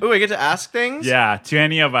 Oh, I get to ask things? Yeah, to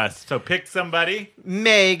any of us. So pick somebody.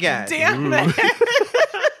 Megan. Damn it.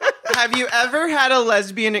 Have you ever had a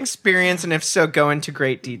lesbian experience, and if so, go into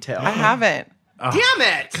great detail? I haven't. Damn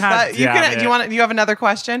it! God You damn can. it. Do you have another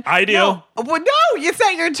question? I do. No. Well, no, it's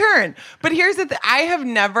not your turn. But here's the thing. I have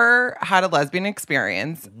never had a lesbian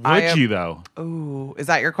experience. Would you, though? Ooh, is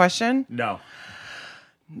that your question? No.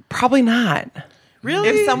 Probably not. Really?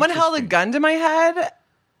 If someone held a gun to my head,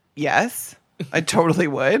 yes. I totally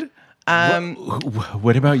would.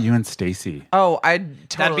 What about you and Stacy? Oh, I'd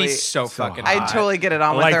totally. That'd be so fucking I'd hot. totally get it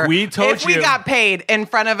on Like with her. we told if we you. got paid in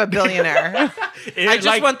front of a billionaire. I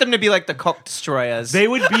just want them to be like the Coke Destroyers. They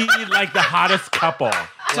would be like the hottest couple.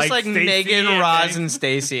 just like Stacey Megan, Roz, and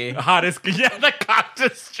Stacy. hottest. Yeah, the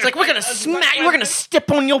contest. It's like we're gonna smack. We're gonna step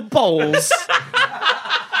on your balls.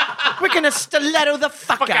 We're gonna stiletto the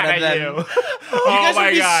fuck out of them. you. You Oh guys my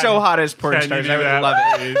would be God. so hot as porn Can you stars. do I would that, love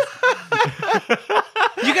it. please?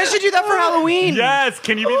 You guys should do that for Halloween. Yes.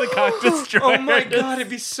 Can you be the cock destroyer? Oh my god, it'd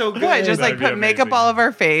be so good. What? Just like That'd be put makeup amazing. all over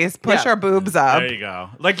our face, push Yeah. our boobs up. There you go.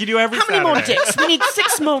 Like you do every How many more Saturday. dicks? We need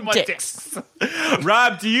 6 more More dicks.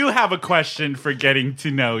 Rob, do you have a question for getting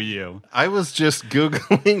to know you? I was just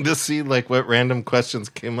Googling to see like what random questions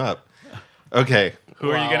came up. Okay. Who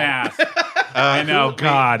are you going to ask? I know,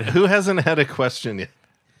 God. Who hasn't had a question yet?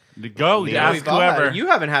 Go ask We've all had whoever. it. You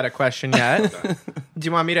haven't had a question yet. Do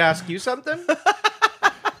you want me to ask you something?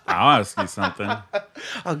 I'll ask you something.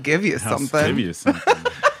 I'll give you I'll something. give you something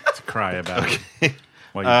to cry about.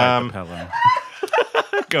 While you bite the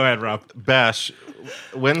pillow. Go ahead, Rob. Bash,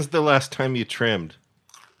 when's the last time you trimmed?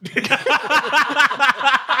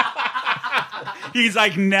 He's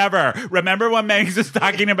like, never. Remember when Megs was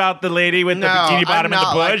talking about the lady with the No, bikini bottom I'm in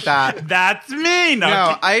the not like bush? that. That's me.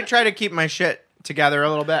 No, I try to keep my shit together a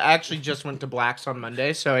little bit. I actually just went to Blacks on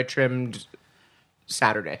Monday, so I trimmed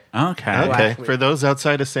Saturday. Okay. Okay. Black week. For those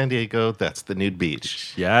outside of San Diego, that's the nude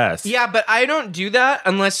beach. Yes. Yeah, but I don't do that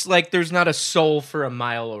unless like there's not a soul for a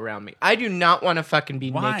mile around me. I do not want to fucking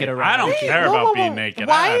be Why? naked around I don't me. care whoa, about whoa, being whoa. naked.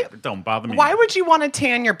 Why- Don't bother me. Why would you want to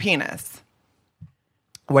tan your penis?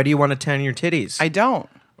 Why do you want to tan your titties? I don't.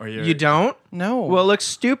 Or you're- You don't? No. Well, it looks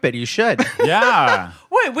stupid. You should. Yeah.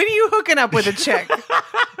 Wait, when are you hooking up with a chick?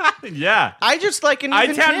 Yeah. I just like an I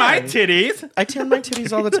even tan my titties. I tan my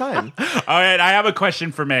titties all the time. All right. I have a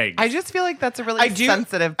question for Meg. I just feel like that's a really I do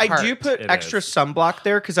sensitive part. I do put It extra is. sunblock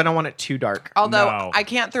there because I don't want it too dark. Although No. I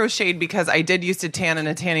can't throw shade because I did used to tan in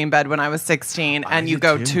a tanning bed when I was 16, and you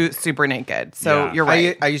go too super naked. So Yeah. you're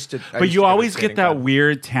right. I used to. But you always get that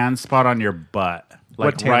weird tan spot on your butt. Like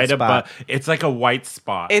What tan right spot? above. It's like a white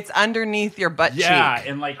spot. It's underneath your butt yeah, cheek.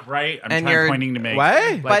 and like right. I'm And trying you're- pointing to Meg.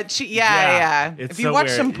 What? Like, But yeah. It's If you so watch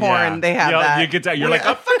weird. some porn, Yeah. they have Yeah, that. You get that. You're like,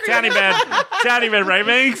 oh, tanny bed, tanny bed, right,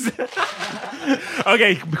 Megs?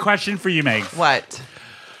 Okay, question for you, Megs. What?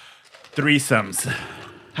 Threesomes.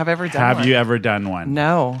 Have I ever done Have one? you ever done one?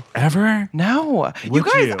 No. Ever? No. You Would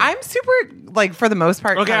guys, you? I'm super, like, for the most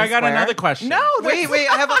part. Okay, kinda I got square. another question. No. Wait,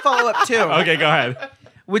 I have a follow up too. Okay, go ahead.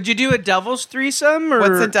 Would you do a devil's threesome or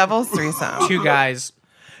What's a devil's threesome? two guys?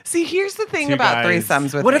 See, here's the thing Two about guys.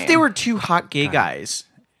 threesomes with What me. if they were two hot gay guys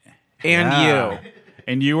and Yeah. you?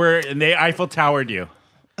 And you were, and they Eiffel Towered you.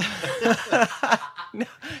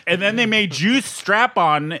 And then they made you strap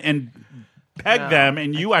on and peg them,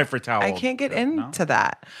 and you Eiffel Towered. I can't get into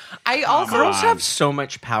that. I also Girls on. have so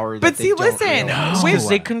much power. That But they see, don't listen, realize. with- 'Cause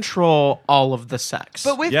they control all of the sex.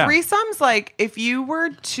 But with Yeah. threesomes, like if you were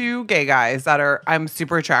two gay guys that I'm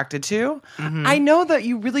super attracted to, Mm-hmm. I know that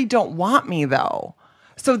you really don't want me though.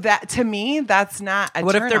 So that to me, that's not a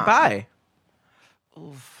what if turn they're on. bi?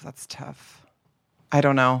 That's tough. I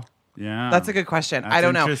don't know. Yeah. That's a good question. That's I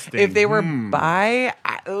don't know interesting. if they were bi.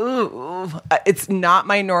 It's not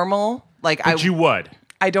my normal. Like But you would.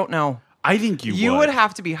 I don't know. I think you would. You would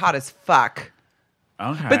have to be hot as fuck.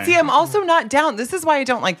 Okay. But see, I'm also not down. This is why I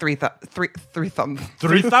don't like three thumbs. Three thumbs.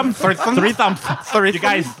 Three thumbs. You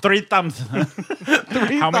guys, three thumbs.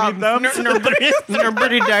 How many thumbs?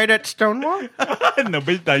 Nobody died at Stonewall.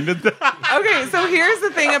 Nobody died. Okay, so here's the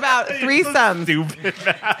thing about threesomes. Stupid.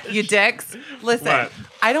 You dicks. Listen, What?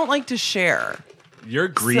 I don't like to share. You're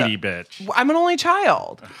greedy, bitch. I'm an only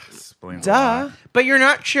child. Explains a Duh. lot. But you're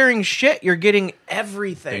not sharing shit. You're getting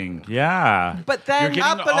everything. Yeah. But then You're getting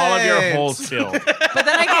all of your Opulence. holes filled. But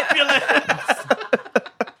then I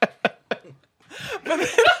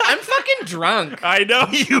I'm fucking drunk. I know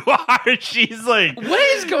you are. She's like, What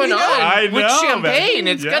is going on I know. with champagne?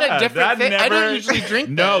 man. It's got a Yeah, different that thing. I never- don't usually drink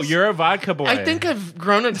No, this. you're a vodka boy. I think I've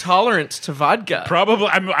grown a tolerance to vodka. Probably.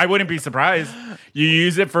 I wouldn't be surprised. You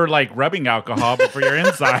use it for like rubbing alcohol, but for your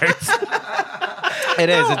insides. It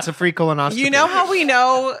is. It's a free colonoscopy. You know how we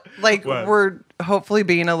know, like, What? we're hopefully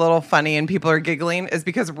being a little funny and people are giggling is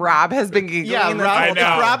because Rob has been giggling. Yeah, this Rob- I whole know.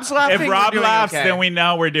 time. If Rob's laughing, if we're Rob doing laughs, okay. then we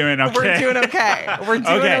know we're doing okay. We're doing okay. We're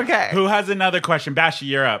doing okay. Who has another question? Bashi,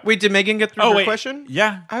 you're up. Wait, did Megan get through oh her wait, question?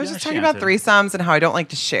 Yeah, I was yeah, just she talking about answered. threesomes and how I don't like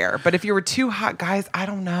to share. But if you were two hot guys, I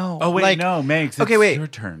don't know. Oh wait, Like- no, Megs. Okay, it's wait. your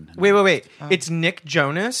turn. Wait. It's Nick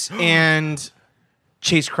Jonas and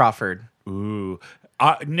Chase Crawford. Ooh,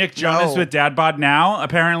 Nick Jonas No. with dad bod now,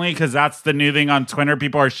 apparently, because that's the new thing on Twitter.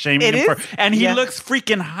 People are shaming It him is? for, and he Yeah. looks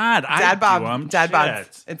freaking hot. Dad bod. Dad bod.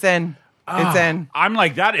 It's in. It's in. I'm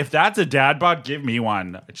like that. If that's a dad bod, give me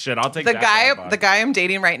one. Shit, I'll take The that guy, dad bod. the guy I'm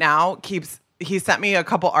dating right now he sent me a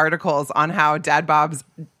couple articles on how dad bobs.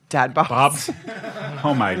 Bob's.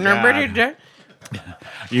 Oh my god.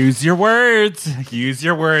 Use your words. Use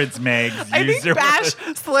your words, Megs. I Use think your Bash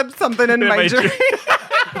words. slipped something in my drink.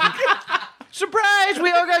 Surprise!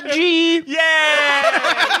 We all got G.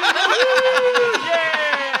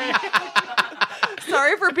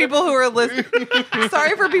 Sorry for people who are listening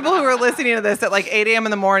to this at like 8 a.m.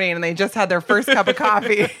 in the morning and they just had their first cup of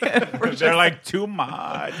coffee. They're like too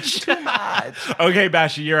much. Too much. Okay,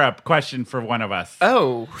 Bashy, you're up. Question for one of us.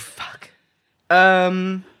 Oh fuck.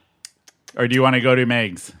 Or do you want to go to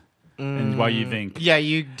Megs? And what you think? Yeah,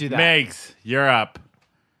 you do that. Megs, you're up.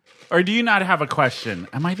 Or do you not have a question?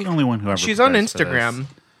 Am I the only one who ever She's on prepares for Instagram. this?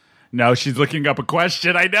 No, she's looking up a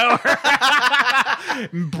question. I know her.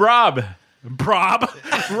 Rob,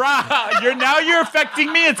 you're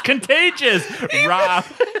affecting me. It's contagious. Rob,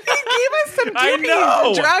 He gave us some I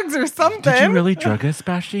know. drugs or something. did you really drug us,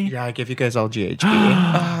 Bashy? Yeah, I give you guys all GHB.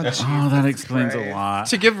 Oh, that explains a lot.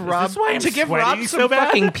 to give Rob this why I'm to give Rob sweating some so bad?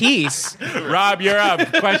 fucking peace. Rob, you're up.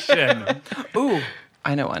 Question. Ooh,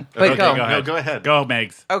 I know one. But go. No, go ahead. Go,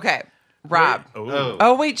 Megs. Okay, Rob. Oh.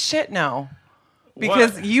 Oh wait, shit, no.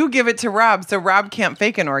 Because you give it to Rob, so Rob can't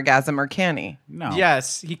fake an orgasm, or can he? No.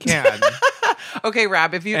 Yes, he can, Okay,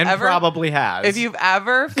 Rob, if you and ever probably has. if you've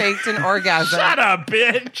ever faked an orgasm, Shut up,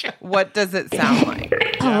 bitch. what does it sound like?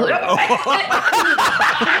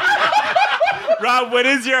 Rob, what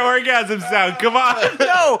is your orgasm sound? Come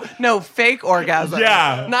on. No, fake orgasm.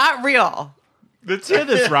 Yeah. Not real. Let's hear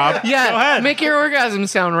this, Rob. Go ahead. make your orgasm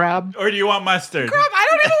sound, Rob. Or do you want mustard? I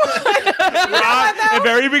don't even want Rob, if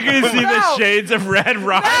everybody can see the No. shades of red,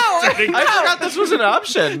 Rob. turning- I forgot this was an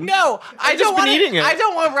option. No, I just don't want been eating it. I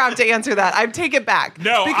don't want Rob to answer that. I take it back.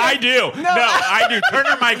 No, Because- I do. No, I do. Turn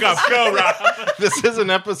your mic off. Go, Rob. This is an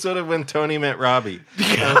episode of When Tony Met Robbie.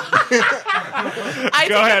 I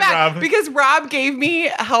Go take ahead, it back Rob. because Rob gave me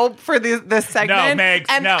help for this segment, Megs,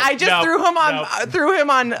 and no, I just no, threw him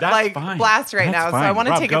on like fine. blast right That's now. So I fine. want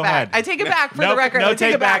to Rob, take go it back. ahead. I take it back for No, the record. no I take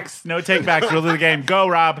take it back. backs. No take backs. Rule of the game. Go,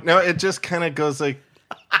 Rob. No, it just kind of goes like.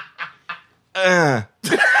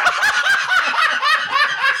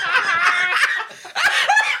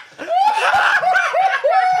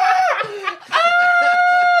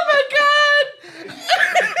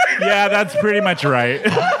 Yeah, that's pretty much right.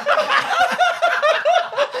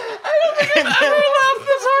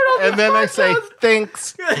 And then I say,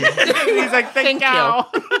 thanks. He's like, thank you.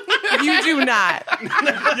 You do not.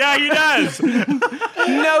 Yeah, he does.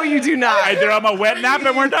 No, you do not. I throw him a wet nap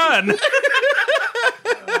and we're done.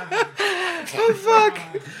 Oh fuck.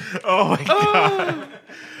 Oh my god.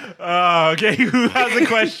 Okay, who has a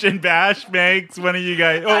question? Bash, Megs, one of you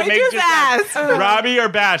guys. Oh, I Megs just asked. Robbie or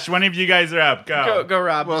Bash? One of you guys are up. Go,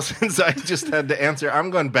 Rob. Well, since I just had to answer,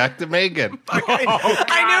 I'm going back to Megan.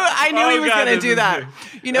 I knew Oh, he was God, gonna this do is that. good.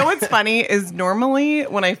 You know what's funny is normally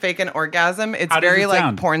when I fake an orgasm, it's How does very it like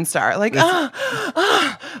sound? porn star, like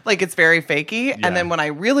like it's very fakey. Yeah. And then when I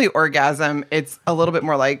really orgasm, it's a little bit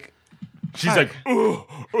more like, She's like, ooh.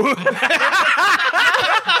 no,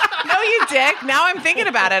 you dick. Now I'm thinking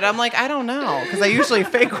about it. I'm like, I don't know because I usually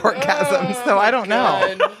fake orgasms, so I don't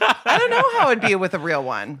know. I don't know how it'd be with a real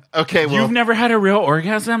one Okay, well, You've never had a real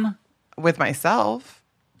orgasm? with myself.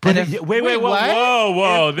 Wait, what?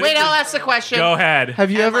 whoa. Wait, I'll ask the question. Go ahead. Have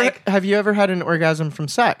you And, ever like- have you ever had an orgasm from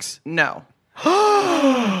sex? No.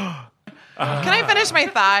 Can I finish my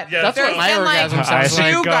thought? Yeah, that's There's what my been orgasm like sounds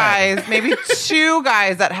like. two Go ahead. guys, maybe two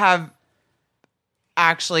guys that have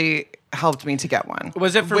actually helped me to get one.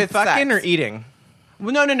 Was it from With fucking sex. or eating?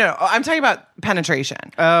 No. I'm talking about penetration.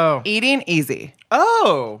 Oh. Eating, easy.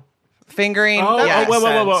 Oh. Fingering, Oh, yes.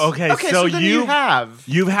 whoa. Okay, so then you have.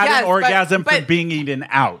 you've had Yes, an orgasm but- from being eaten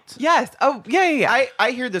out. Yes. Oh, yeah.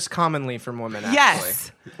 I hear this commonly from women. Actually.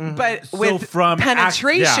 Yes. But So with from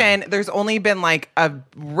penetration, there's only been like a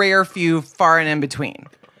rare few far and in between.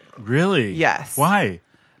 Really? Yes. Why?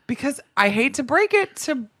 Because I hate to break it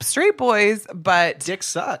to straight boys, but Dicks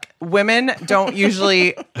suck. women don't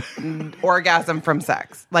usually orgasm from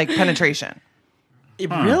sex, like penetration.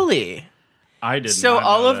 Really? I didn't. So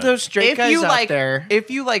all of those straight guys you out like, there,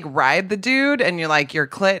 if you like ride the dude and you're like your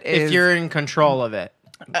clit is, if you're in control of it,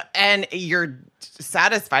 and you're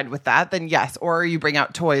satisfied with that, then yes, or you bring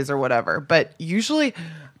out toys or whatever. But usually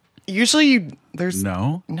there's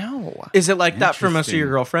No. no. is it like that for most of Interesting. your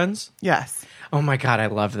girlfriends? Yes. Oh my God, I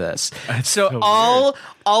love this. so So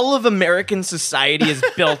all of American society is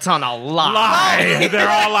built on a lie. Lie. They're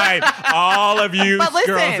all lying. All of you But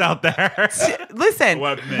listen. girls out there. Listen,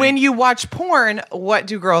 What, man? when you watch porn, what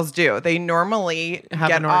do girls do? They normally Have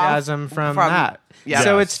get an off orgasm from that. Yeah.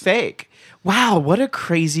 So Yes. it's fake. Wow, what a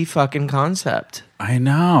crazy fucking concept. I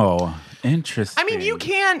know. Interesting. I mean, you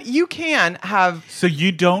can have. So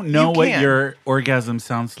you don't know You what can. your orgasm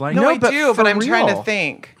sounds like? No, I but do, for but I'm trying to real.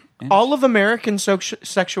 think. All of American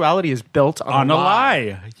sexuality is built On a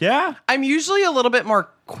lie. Yeah. I'm usually a little bit more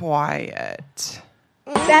quiet.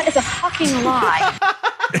 That is a fucking lie.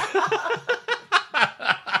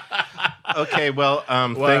 Okay, well,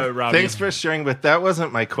 Robbie? thanks for sharing, but that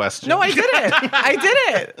wasn't my question. No, I did it. I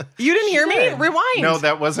did it. You didn't hear me? Rewind. No,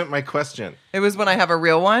 that wasn't my question. It was when I have a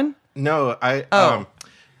real one. No, Oh.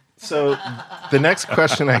 So the next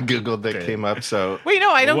question I googled that came up. So Wait,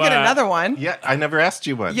 no, I don't What? get another one. yeah, I never asked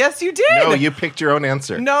you one. Yes, you did. No, you picked your own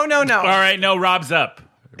answer. No. All right. No, Rob's up.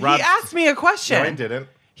 He Rob's, asked me a question. No, I didn't.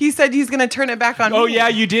 He said he's going to turn it back on Oh, me. yeah,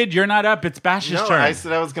 you did. You're not up. It's Bash's No, turn. I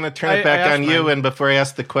said I was going to turn I it back asked on you, mine. and before I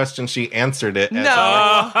asked the question, she answered it. No.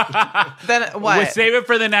 Then what? We'll save it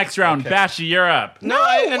for the next round. Bashy, you're up. No,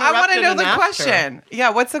 I want to interrupted know and the asked her. question. Yeah,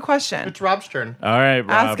 what's the question? It's Rob's turn. All right, Rob.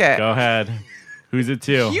 Ask it. Go ahead. Who's it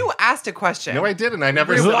to? You asked a question. No, I didn't. I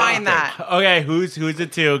never said Rewind anything. that. Okay, who's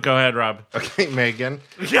it to? Go ahead, Rob. Okay, Megan.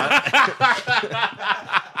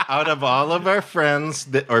 Out of all of our friends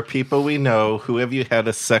or people we know, who have you had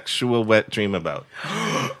a sexual wet dream about?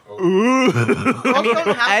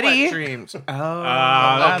 Eddie. Dreams.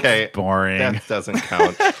 That's Okay, boring. that doesn't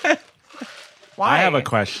count. Why? I have a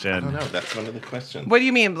question. No, that's one of the questions. What do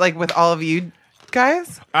you mean, like with all of you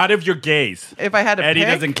guys? Out of your gays, If I had to Eddie pick?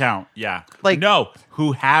 doesn't count. Yeah. Like- no.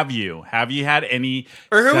 Who have you? Have you had any?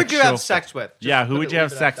 Or who would you sexual- have sex with? Just Yeah, who put would it- you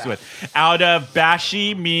have leave it at sex that. with? Out of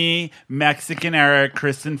Bashi, me, Mexican Eric,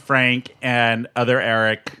 Kristen Frank, and other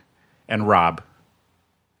Eric, and Rob,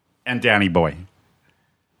 and Danny Boy.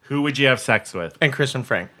 Who would you have sex with? And Chris and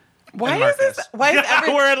Frank. Why And is this? Marcus. Why is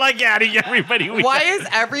every? We're like adding everybody. Why is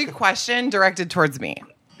every question directed towards me?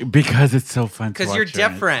 Because it's so fun. 'Cause to you're watch her.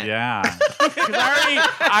 different. Yeah. 'Cause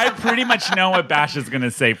I pretty much know what Bash is gonna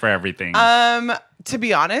say for everything. To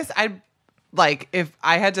be honest, I'd like if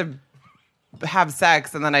I had to have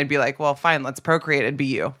sex and then I'd be like, well, fine, let's procreate. It'd be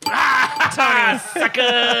you.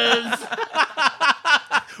 Suckers.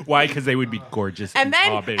 Why? Because they would be gorgeous. And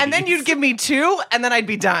then babies. and then you'd give me 2, and then I'd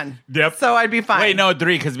be done. Yep. So I'd be fine. Wait, no,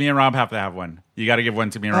 3, because me and Rob have to have one. You got to give one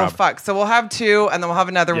to me and Oh Rob. fuck! So we'll have 2, and then we'll have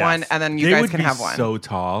another Yes. one, and then you They guys would can be have one. So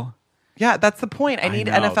tall. Yeah, that's the point. I need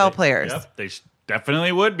know, NFL they- players. Yep, they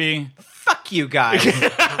definitely would be. Fuck you guys. But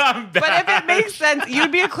if it makes sense,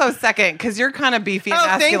 you'd be a close second because you're kind of beefy and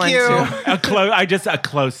Oh, thank masculine you. too. A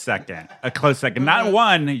close second. A close second. Not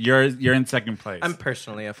one. You're in second place. I'm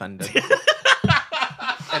personally offended.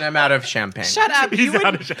 And I'm out of champagne. Shut up! He's You would,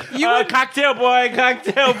 out of shape. you would, Cocktail boy.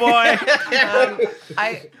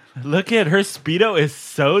 I, Look at her Speedo is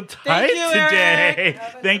so tight you, today.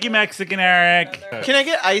 Thank you, Mexican Eric. Can I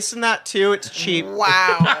get ice in that too? It's cheap.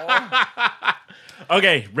 wow.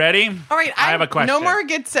 Okay, ready? All right, I have a question. No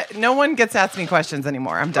one gets to ask me questions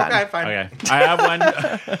anymore. I'm done. Okay, fine. Okay, I have one.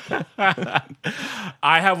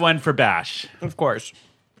 I have one for Bash. Of course.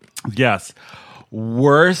 Yes.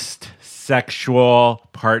 Worst sexual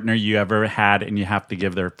partner you ever had, and you have to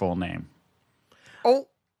give their full name. Oh,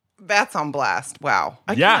 that's on blast. Wow.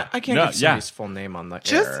 I Yeah. can't No, get somebody's full name on the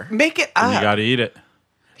Just air. make it And up. you got to eat it.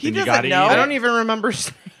 He Then you doesn't gotta know. eat I it. don't even remember.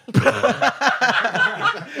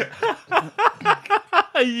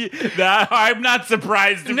 I'm not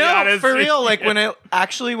surprised, to be honest. for real. with Like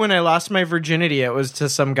you. when I lost my virginity, it was to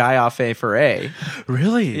some guy off A4A.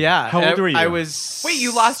 Really? Yeah. How old were you? I was. Wait,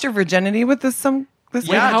 you lost your virginity with this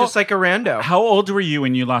Yeah, how- just like a rando. How old were you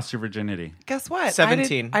when you lost your virginity? Guess what?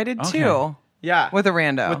 17. I did Okay. too. Yeah. With a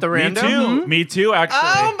rando. With the Me rando. too. Me too, actually.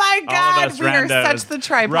 Oh my All of God, us we are randos. such the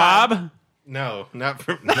tripod. Rob? No, not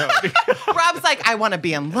for no. Rob's like, I want to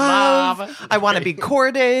be in love. I want to be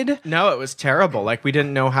courted. No, it was terrible. Like we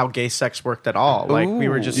didn't know how gay sex worked at all. Like we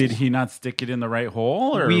were just. Did he not stick it in the right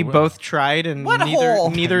hole? Or We what? both tried, and What hole?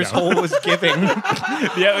 neither's hole was giving.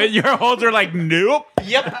 Yeah, your holes are like, nope.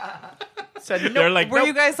 Yep. Said They're no. like, Were nope.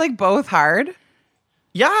 you guys like both hard?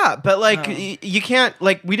 Yeah, but like you can't.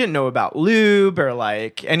 Like we didn't know about lube or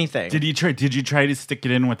like anything. Did you try to stick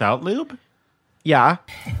it in without lube? Yeah.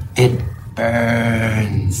 It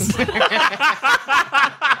burns.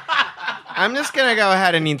 I'm just gonna go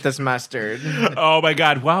ahead and eat this mustard. Oh my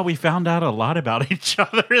God! Wow, we found out a lot about each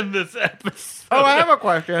other in this episode. Oh, I have a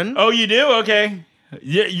question. Oh, you do? Okay.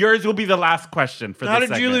 Yours will be the last question for How this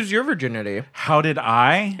did you segment. lose your virginity? How did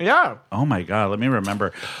I? Yeah. Oh my God, let me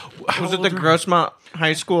remember. Was it the Grossmont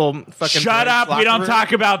High School fucking Shut boys' up. We locker don't room?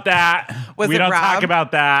 talk about that. Was we it don't Rob? talk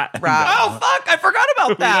about that. Rob. Oh, fuck. I forgot about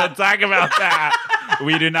We that. don't talk about that.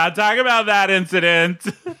 We do not talk about that incident.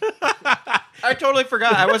 I totally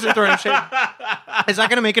forgot. I wasn't throwing shade. Is that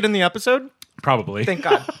going to make it in the episode? Probably. Thank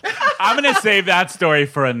God. I'm going to save that story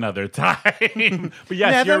for another time. But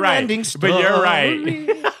yes, you're right. Never-ending But you're story.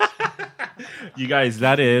 right. You guys,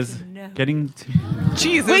 that is getting to...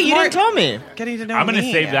 Jeez, Wait, you didn't tell me. Getting to know I'm going to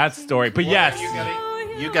me. save that story. But yes,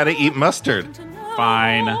 You got to eat mustard.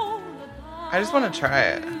 fine. I just want to try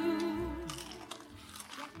it.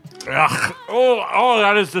 Ugh. Oh,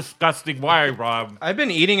 that is disgusting. Why, Rob? I've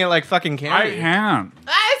been eating it like fucking I candy. can't.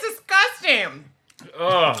 That is disgusting.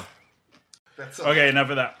 Ugh. Okay,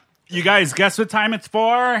 enough of that. You guys, guess what time it's for?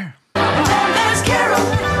 And then there's Carol.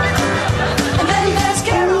 And then there's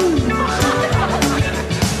Carol.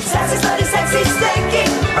 Sassy, slutty, sexy, stanky.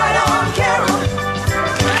 Right on, Carol.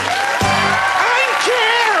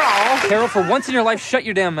 Carol, for once in your life, shut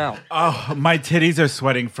your damn mouth. Oh, my titties are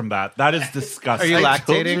sweating from that. That is disgusting. Are you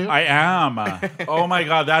lactating? I am. Oh my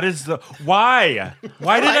God, that is the... Why?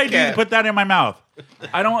 Why did I like it. put that in my mouth?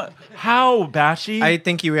 I don't... How, Bashy? I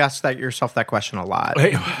think you asked yourself that question a lot.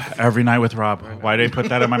 Hey, every night with Rob. Why did I put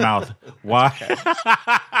that in my mouth? Why?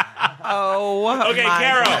 Oh, Okay, my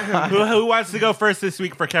Carol. Who wants to go first this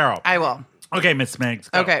week for Carol? I will. Okay, Miss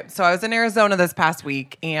Megs. Go. Okay, so I was in Arizona this past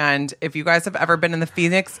week, and if you guys have ever been in the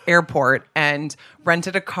Phoenix airport and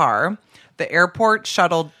rented a car, the airport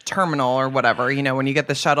shuttle terminal or whatever, you know, when you get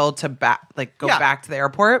the shuttle to go Yeah. back to the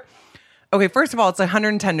airport. Okay, first of all, it's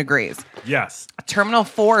 110 degrees. Yes. Terminal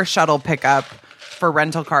 4 shuttle pickup for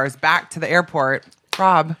rental cars back to the airport.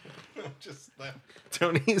 Rob,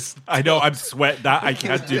 Tony's I know, I'm sweat. That I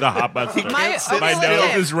can't do the hot mustard. My- My okay, nose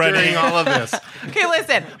listen. is running. during all of this. okay,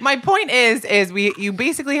 listen. My point is you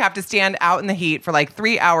basically have to stand out in the heat for like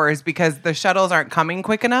 3 hours because the shuttles aren't coming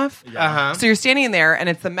quick enough. Uh-huh. So you're standing there, and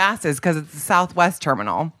it's the masses because it's the Southwest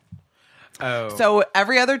terminal. Oh. So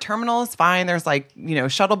every other terminal is fine. There's like, you know,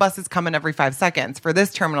 shuttle buses coming every 5 seconds. For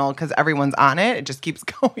this terminal, because everyone's on it, it just keeps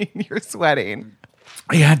going. You're sweating.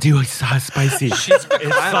 Yeah, dude, it's so spicy.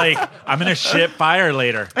 It's like I'm gonna shit fire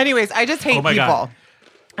later. Anyways, I just hate Oh my people.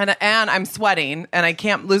 God. And I'm sweating, and I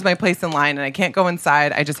can't lose my place in line, and I can't go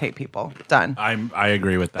inside. I just hate people. Done. I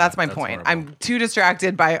agree with that. That's my point. horrible. I'm too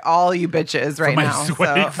distracted by all you bitches right my now.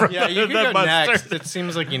 sweating So. from Yeah, you the can go mustard. next. It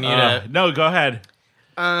seems like you need it. No, go ahead.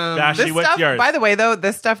 Bashy, This what's stuff, yours? by the way, though,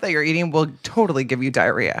 this stuff that you're eating will totally give you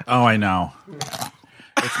diarrhea. Oh, I know.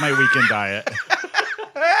 It's my weekend diet.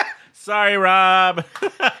 Sorry, Rob.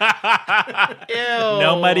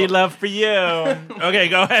 No muddy love for you. Okay,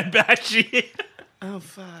 go ahead, Bashy. Oh,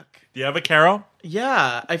 fuck. Do you have a Carol?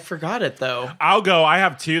 Yeah, I forgot it, though. I'll go. I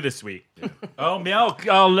have 2 this week. Oh, milk.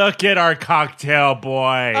 Oh, look at our cocktail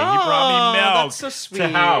boy. He brought me milk. that's so sweet. To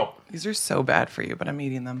help. These are so bad for you, but I'm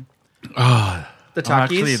eating them. The Oh, Takis?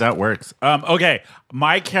 actually, that works. Okay,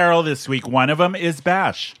 my Carol this week, one of them is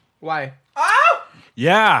Bash. Why?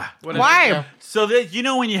 Yeah. Why? So that you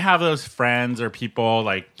know when you have those friends or people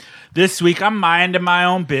like this week, I'm minding my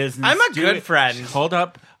own business. I'm a good friend. Hold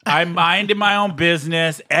up. I'm minding my own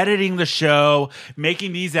business, editing the show,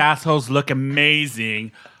 making these assholes look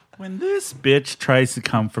amazing. When this bitch tries to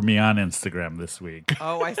come for me on Instagram this week.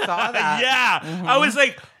 Oh, I saw that. Yeah. I was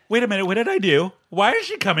like, wait a minute, what did I do? Why is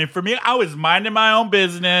she coming for me? I was minding my own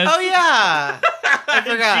business. Oh, yeah. I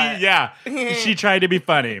forgot. She tried to be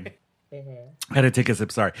funny. I had to take a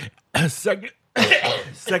sip. Sorry. Second.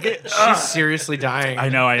 She's seriously dying. I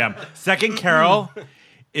know I am. Second, Carol,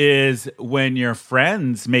 is when your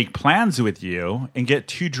friends make plans with you and get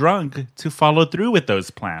too drunk to follow through with those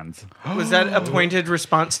plans. Was that a pointed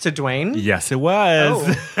response to Dwayne? Yes, it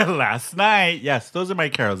was. Last night. Yes, those are my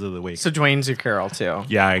carols of the week. So Dwayne's your Carol, too.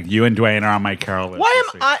 Yeah, you and Dwayne are on my carol list. Why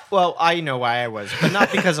this am week. I? Well, I know why I was, but not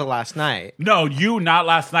because of last night. No, you not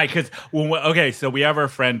last night. Because okay, so we have our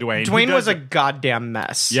friend Dwayne. who Dwayne was a doesn't- goddamn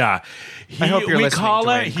mess. yeah. I hope you're we listening, call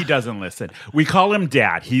him. Dwayne. He doesn't listen. We call him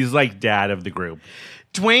Dad. He's like dad of the group.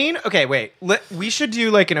 Dwayne. Okay, wait. We should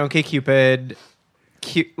do like an OkCupid,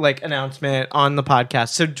 like announcement on the podcast.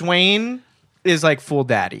 So Dwayne is like full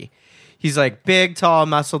daddy. He's like big, tall,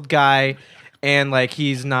 muscled guy, and like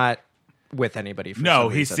he's not with anybody. For No,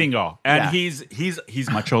 some he's reason. single, and Yeah. he's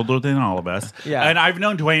much older than all of us. Yeah. and I've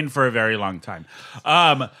known Dwayne for a very long time.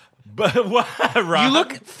 But what, Rob? You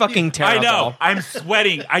look fucking I terrible. know. I'm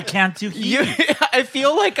sweating. I can't do heat. I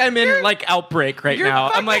feel like I'm in like outbreak right now.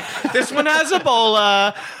 I'm like, this one has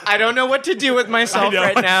Ebola. I don't know what to do with myself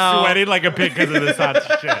right now. I'm sweating like a pig because of this hot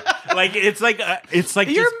shit. Like it's like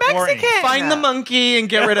You're just pouring. Mexican. Find the monkey and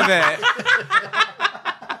get rid of it.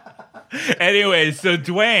 Anyway, so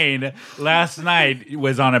Dwayne last night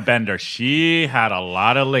was on a bender. She had a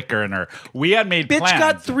lot of liquor in her. We had made Bitch plans.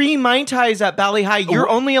 got 3 Mai Tais at Bali High. You're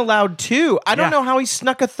only allowed 2. I don't Yeah. know how he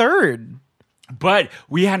snuck a third. But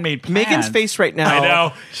we had made plans. Megan's face right now. I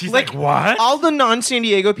know. She's like, what? All the non-San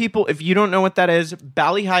Diego people, if you don't know what that is,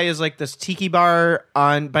 Bali High is like this tiki bar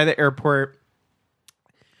by the airport.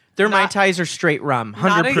 Their Mai Tais are straight rum,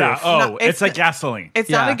 100 proof. Yeah, No, it's like gasoline. It's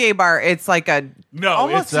not Yeah. a gay bar. It's like a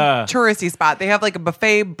almost it's a touristy spot. They have like a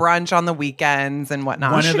buffet brunch on the weekends and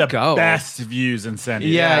whatnot. one of the go. best views in San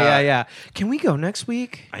Diego. Yeah. Can we go next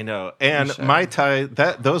week? I know. And Mai Tai,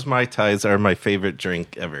 those Mai Tais are my favorite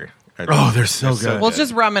drink ever. Oh, they're so good. Well, it's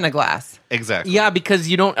just rum in a glass. Exactly. Yeah, because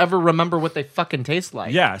you don't ever remember what they fucking taste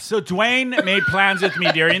like. Yeah, so Dwayne made plans with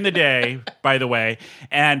me during the day, by the way,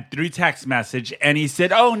 and through text message, and he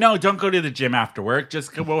said, "Oh no, don't go to the gym after work.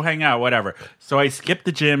 Just we'll hang out, whatever." So I skipped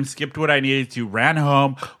the gym, skipped what I needed to, ran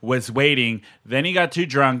home, was waiting. Then he got too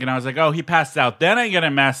drunk, and I was like, "Oh, he passed out." Then I get a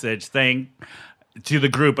message saying to the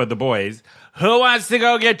group of the boys, "Who wants to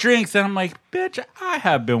go get drinks?" And I'm like, "Bitch, I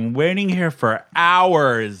have been waiting here for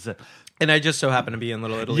hours." And I just so happen to be in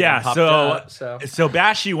Little Italy. Yeah, and popped so up, so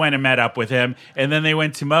Bashy went and met up with him, and then they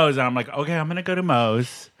went to Moe's, and I'm like, okay, I'm gonna go to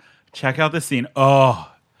Moe's, check out the scene.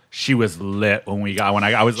 Oh, she was lit when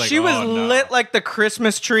I was like, she was oh, no. lit like the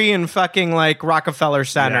Christmas tree in fucking like Rockefeller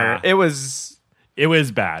Center. Yeah. It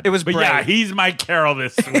was bad. It was but bright. yeah, he's my Carol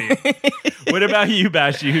this week. What about you,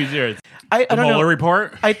 Bashy? Who's yours? I The don't know. Mueller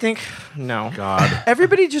report? I think no. God.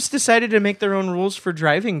 Everybody just decided to make their own rules for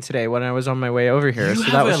driving today when I was on my way over here. You so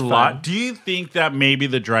have that was a fun. lot. Do you think that maybe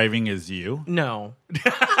the driving is you? No.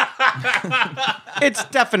 It's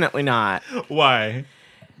definitely not. Why?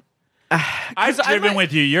 I've 'cause I driven might-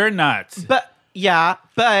 with you. You're nuts. But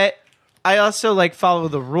I also like follow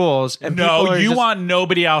the rules. And No, people are you just- want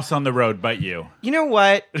nobody else on the road but you. You know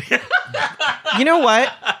what? You know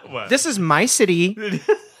what? What? This is my city.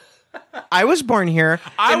 I was born here.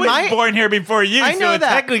 I In was my- born here before you, I know so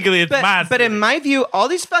that. technically it's my but in city. my view, all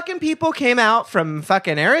these fucking people came out from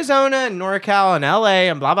fucking Arizona and NorCal and LA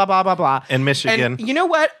and blah, blah, blah, blah, blah. And Michigan. And you know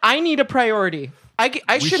what? I need a priority.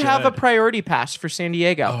 I should have a should. priority pass for San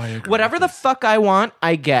Diego. I agree Whatever with the fuck I want,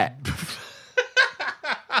 I get.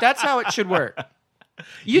 That's how it should work.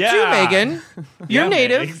 You too, Yeah. Megan. You're Yeah,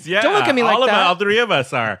 native. Megan. Yeah, Don't look at me like that. All three of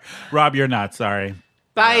us are. Rob, you're not. Sorry.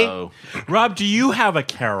 Bye. Oh. Rob, do you have a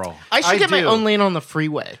Carol? I should I get my do. own lane on the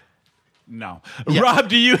freeway. No. Rob,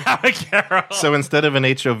 do you have a Carol? So instead of an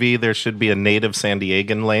HOV, there should be a native San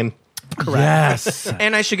Diegan lane. Yes.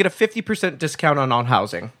 And I should get a 50% discount on all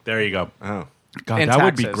housing. There you go. Oh. God, And that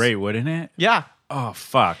would be taxes. great, wouldn't it? Yeah. Oh,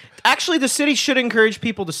 fuck. Actually, the city should encourage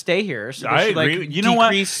people to stay here. So they I should, agree. like, You know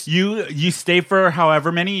what? decrease You stay for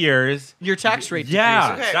however many years. your tax rate. Yeah.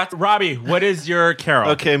 decreases. That's Robbie, what is your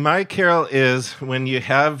Carol? Okay, my Carol is when you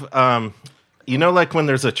have, you know, like when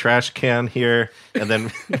there's a trash can here, and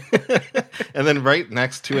then, and then right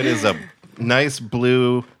next to it is a nice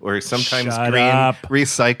blue or sometimes Shut green up.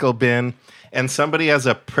 recycle bin, and somebody has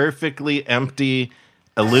a perfectly empty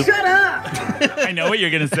I know what you're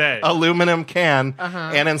going to say. aluminum can,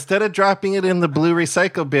 and instead of dropping it in the blue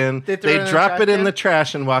recycle bin, They they, throw it in the drop trash it in can? the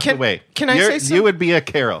trash and walk Can- away. can I say some- You would be a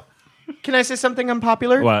Carol. Can I say something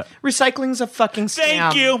unpopular? What? Recycling's a fucking scam.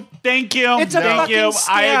 Thank you. Thank you. It's a Thank fucking you.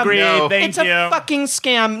 I scam. agree. No. Thank It's you. a fucking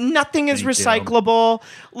scam. Nothing is Thank you. recyclable.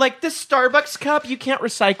 Like this Starbucks cup, you can't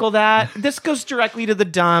recycle that. This goes directly to the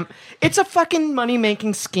dump. It's a fucking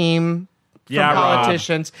money-making scheme from Yeah, Rob.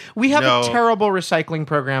 politicians. We have No. a terrible recycling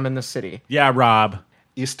program in the city. Yeah, Rob.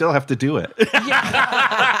 You still have to do it.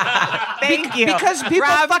 Thank you. Because people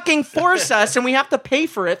Rob, fucking force us and we have to pay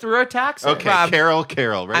for it through our taxes. Okay, Rob,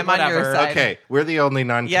 Carol, right? I'm on your Whatever. side. Okay, we're the only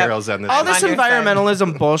non-Carols on this. All show. this on your side.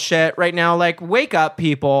 environmentalism bullshit right now, like, wake up,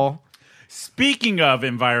 people. Speaking of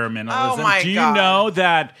environmentalism, Oh my do you God. know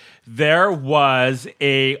that there was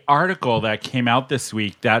a article that came out this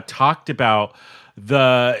week that talked about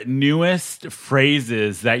the newest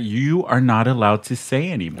phrases that you are not allowed to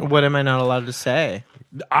say anymore? What am I not allowed to say?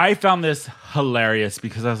 I found this hilarious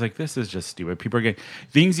because I was like, this is just stupid. People are getting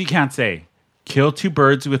things you can't say. Kill two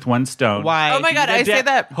birds with one stone. Why? Oh my God, Beat a I say dead-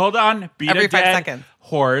 that Hold on. Beat every a 5 dead seconds.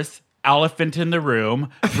 horse. Elephant in the room.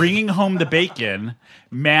 Bringing home the bacon.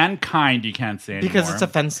 Mankind, you can't say anymore. Because it's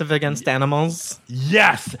offensive against animals.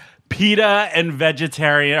 Yes, PETA and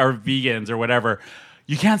vegetarian or vegans or whatever.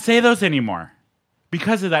 You can't say those anymore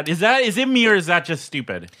because of that. Is it me or is that just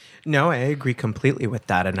stupid? No, I agree completely with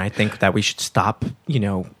that, and I think that we should stop,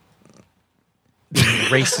 being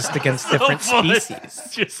racist against different species.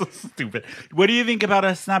 It's just so stupid. What do you think about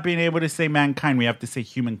us not being able to say mankind? We have to say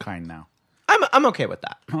humankind now. I'm okay with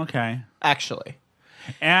that, Okay. actually.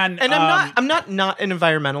 And I'm not an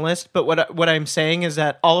environmentalist, but what I'm saying is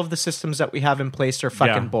that all of the systems that we have in place are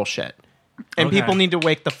fucking Yeah. bullshit. And Okay. people need to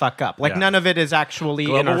wake the fuck up. Like, Yeah. none of it is actually in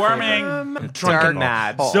global our warming. favor. Drunken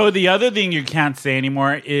mad. So the other thing you can't say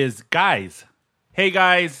anymore is guys. Hey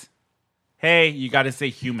guys. Hey, you got to say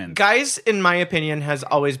humans. Guys, in my opinion, has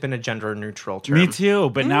always been a gender neutral term. Me too,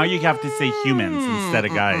 but now you have to say humans instead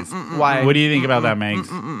of guys. Why? What do you think about that, Megs?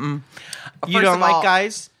 You First don't of like all-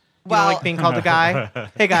 guys? You Well- don't like being called a guy?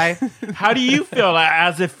 Hey, guy. How do you feel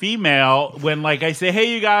as a female when, like, I say,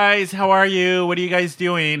 "Hey, you guys, how are you? What are you guys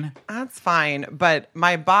doing?" That's fine. But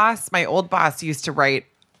my old boss, used to write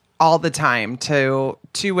all the time to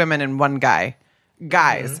 2 women and 1 guy,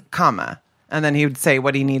 guys, comma. And then he would say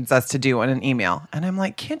what he needs us to do in an email. And I'm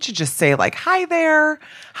like, can't you just say like, hi there,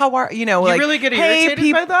 how are, like, really get hey,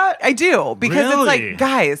 irritated by that? I do. Because it's Really? like,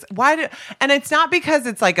 guys, and it's not because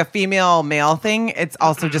it's like a female male thing. It's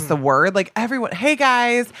also just the word, like everyone, hey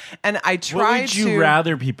guys. And I What try would to you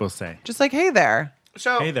rather people say? just like, hey there.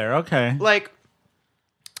 So, Hey there, okay. like,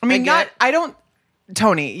 I mean, I get-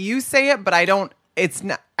 Tony, you say it, but I don't, it's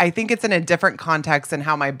not, I think it's in a different context than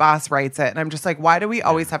how my boss writes it. And I'm just like, why do we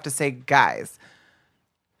always have to say guys?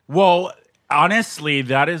 Well, honestly,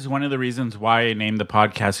 that is one of the reasons why I named the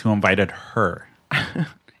podcast Who Invited Her.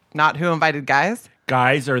 Not who invited guys?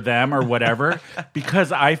 Guys or them or whatever.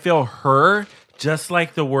 Because I feel her, just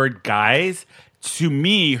like the word guys, to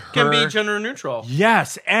me, her. can be gender neutral.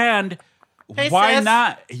 Yes, and Hey, why sis.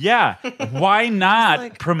 not? Yeah, why not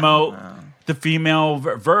like, promote the female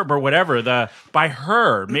verb or whatever by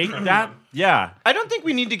her? Make that. Yeah, I don't think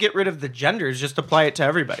we need to get rid of the genders, just apply it to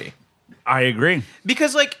everybody. I agree.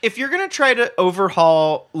 Because, like, if you're going to try to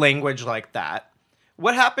overhaul language like that,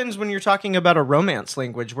 what happens when you're talking about a romance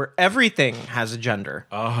language where everything has a gender?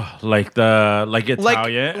 Like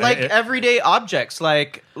Italian, Like everyday objects,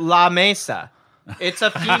 like la mesa. It's a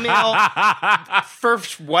female for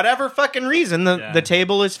whatever fucking reason. The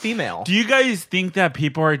table is female. Do you guys think that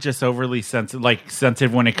people are just overly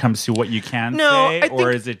sensitive when it comes to what you can No, say, I think-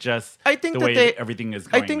 or is it just I think the that way everything is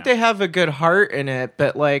going? I think now? they have a good heart in it,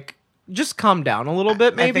 but like, just calm down a little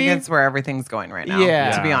bit, maybe. I think it's where everything's going right now.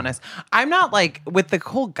 Yeah. To be honest, I'm not like with the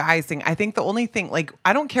whole guys thing. I think the only thing, like,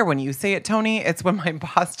 I don't care when you say it, Tony. It's when my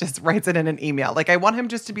boss just writes it in an email. Like, I want him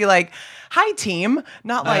just to be like, "Hi, team,"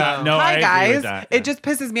 not like, no, I "Hi, agree with guys." that. It just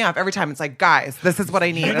pisses me off every time. It's like, "Guys, this is what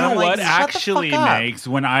I need." You And know I'm like, what "Shut the actually fuck up." makes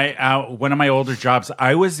when one of my older jobs,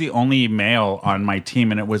 I was the only male on my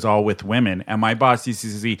team, and it was all with women. And my boss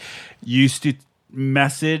used to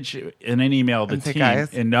message in an email the And say team,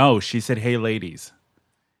 guys? and no, she said, "Hey, ladies."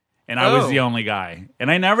 And I was Oh. the only guy.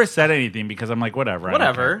 And I never said anything because I'm like, whatever. I don't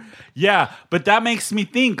Whatever. care. Yeah, but that makes me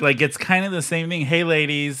think like it's kind of the same thing. Hey,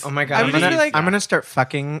 ladies. Oh my I god! would just be like- I'm gonna start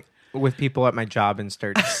fucking with people at my job and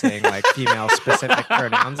start saying like female specific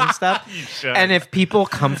pronouns and stuff. should. And if people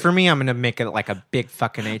come for me, I'm gonna make it like a big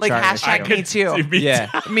fucking HR Like hashtag issue. me too. Yeah.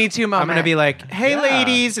 Me too moment. I'm gonna be like, "Hey,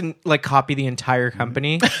 ladies," and like copy the entire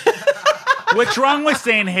company. What's wrong with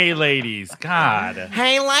saying "Hey, ladies"? God.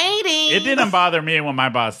 Hey, ladies. It didn't bother me when my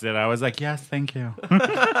boss did. I was like, yes, thank you. okay,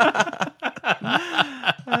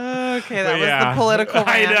 that was Yeah. the political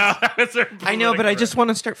I rant. know. That was our I know, but I political just want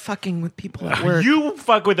to start fucking with people at work. You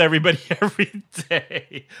fuck with everybody every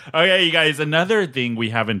day. Okay, you guys, another thing we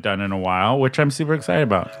haven't done in a while, which I'm super excited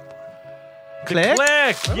about. click?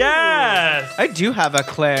 Click, yes. I do have a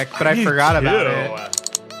click, but I forgot about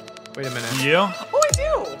it. Wait a minute. You? Oh, I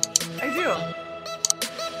do.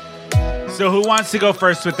 So who wants to go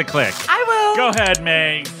first with the click? I will. Go ahead,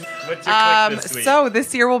 Meg. What's your click this week? So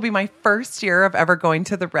this year will be my first year of ever going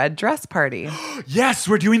to the red dress party. Yes,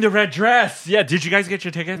 we're doing the red dress. Yeah, did you guys get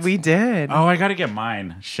your tickets? We did. Oh, I gotta get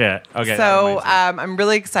mine. Shit. Okay. that So reminds me. I'm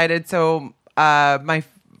really excited. So my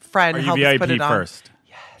friend Are you helped us put VIP it on. first?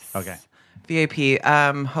 Yes. Okay. VIP.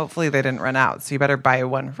 Hopefully they didn't run out, so you better buy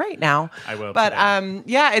one right now. I will But today.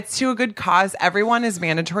 yeah, it's to a good cause. Everyone is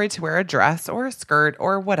mandatory to wear a dress or a skirt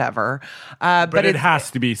or whatever. But it it's-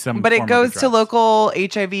 has to be some. But form it of goes a to dress. local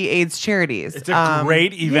HIV/AIDS charities. It's a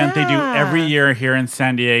great event they do yeah. every year here in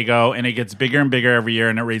San Diego, and it gets bigger and bigger every year,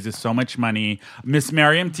 and it raises so much money. Miss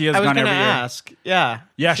Miriam Tia's I was gone gonna every year. ask. Yeah.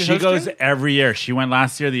 Yeah, she goes hosting? every year. She went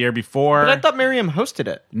last year, the year before. But I thought Miriam hosted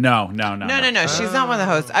it. No. No. She's not one of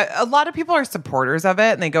the hosts. A lot of people are supporters of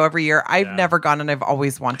it and they go every year. I've never gone and I've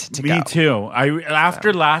always wanted to go. Me too.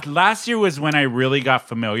 After last year was when I really got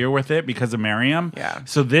familiar with it because of Miriam. Yeah.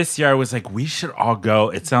 So this year I was like, we should all go.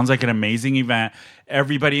 It sounds like an amazing event.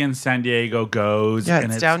 Everybody in San Diego goes. Yeah,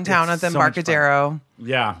 and it's downtown at the so much fun. Embarcadero.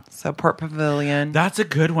 Yeah. So Port Pavilion. That's a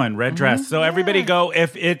good one, Red Dress. So everybody go.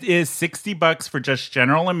 If it is $60 for just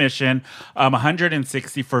general admission,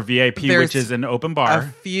 $160 for VIP, There's which is an open a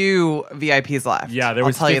bar. few VIPs left. Yeah, there I'll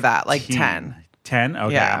was tell you that, like 15. 10. 10?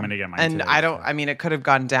 Okay, Yeah, I'm gonna get mine. And today, I don't. so. I mean, it could have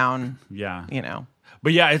gone down. Yeah. You know.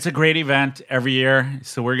 But yeah, it's a great event every year.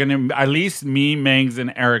 So we're going to, at least me, Megs,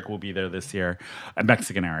 and Eric will be there this year.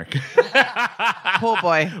 Mexican Eric. Pool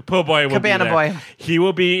boy. Pool boy will Cabana be there. boy. He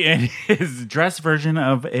will be in his dress version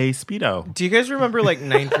of a Speedo. Do you guys remember like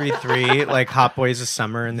 933, like Hot Boys of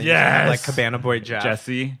Summer, and then Yes. like Cabana Boy Jeff?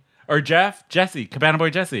 Jesse. Or Jeff? Jesse. Cabana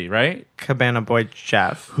boy Jesse, right? Cabana Boy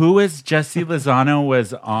Jeff. Who is Jesse Lozano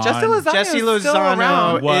was on? Jesse Lozano. Jesse is still Lozano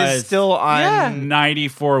around. Was- is still on. Yeah.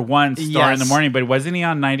 94.1 Star in the Yes. morning, but wasn't he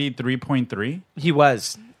on 93.3? He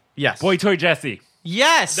was. Yes. Boy Toy Jesse.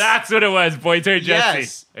 Yes. That's what it was. Boy Toy Jesse.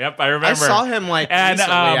 Yes. Yep, I remember. I saw him like And,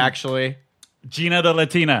 recently, um, actually. Gina the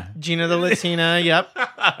Latina. Gina the Latina. Yep.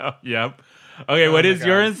 Yep. Okay, what is God.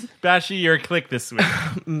 yours, Bashi? Your click this week.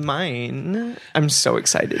 Mine. I'm so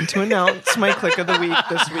excited to announce my click of the week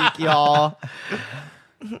this week, y'all.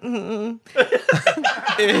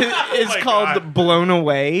 It is called God. Blown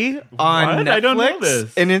Away on What? Netflix. I don't know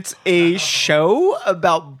this. And it's a show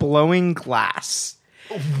about blowing glass.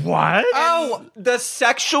 What? Oh, the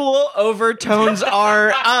sexual overtones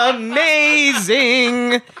are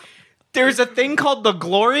amazing. There's a thing called the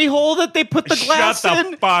glory hole that they put the glass Shut the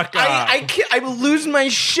in. fuck up. I lose my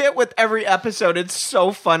shit with every episode. It's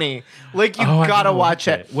so funny. Like, you Oh, I gotta gotta watch watch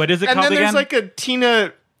it. it. What is it and called then there's again? like a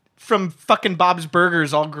Tina from fucking Bob's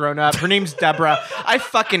Burgers all grown up. Her name's Deborah. I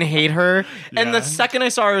fucking hate her. And the second I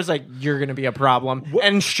saw her, I was like, you're gonna be a problem.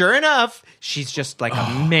 And sure enough, she's just like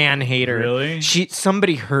a man hater. Really?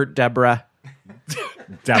 Somebody hurt Deborah.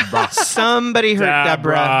 Deborah. Somebody hurt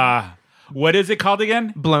Deborah. What is it called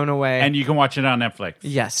again? Blown Away. And you can watch it on Netflix.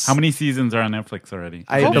 Yes. How many seasons are on Netflix already?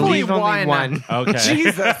 I Hopefully believe only one. one. Okay.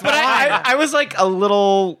 Jesus. But I was like a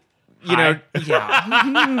little, you know, High.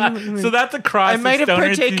 yeah. So that's a cross. I might have of Stoner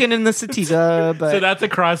partaken in the sativa, but So that's a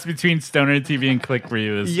cross between Stoner TV and Click for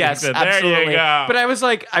you. This yes, week. So absolutely. There you go. But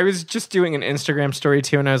I was just doing an Instagram story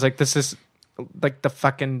too, and I was like, this is like the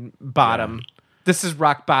fucking bottom. This is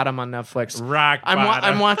rock bottom on Netflix.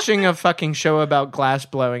 I'm watching a fucking show about glass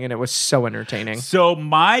blowing, and it was so entertaining. So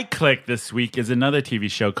my click this week is another TV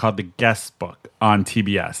show called The Guest Book on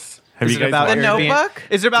TBS. Have Is you it guys about watched The it? Notebook?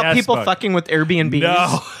 Is it about Yes, people book. fucking with Airbnbs?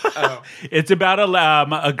 No. It's about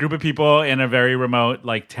a group of people in a very remote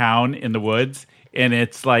like town in the woods, and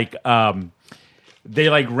it's like they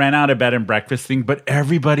like rent out a bed and breakfast thing, but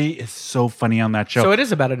everybody is so funny on that show. So it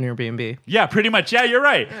is about an Airbnb. Yeah, pretty much. Yeah, you're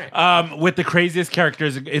right. With the craziest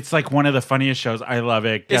characters, it's like one of the funniest shows. I love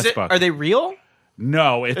it. Guest Book. Are they real?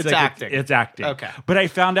 No, it's like acting. It's acting. Okay. But I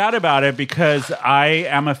found out about it because I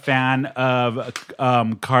am a fan of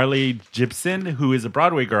Carly Gibson, who is a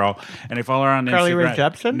Broadway girl, and I follow her on Carly Instagram. Rae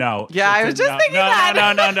Jepsen? No. Yeah, I was just thinking no,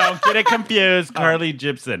 that. No, don't get it confused. Carly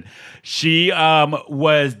Gibson. She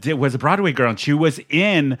was a Broadway girl, and she was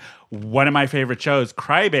in one of my favorite shows,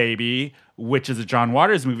 Crybaby, which is a John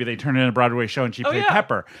Waters movie. They turned it into a Broadway show, and she played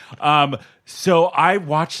Pepper. So I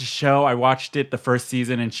watched the show. I watched it the first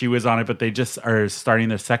season, and she was on it, but they just are starting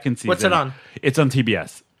their second season. What's it on? It's on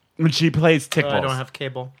TBS. And she plays Tickles. I don't have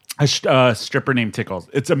cable. a stripper named Tickles.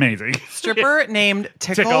 It's amazing. Stripper named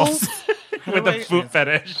Tickles. With a foot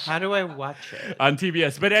fetish How do I watch it? on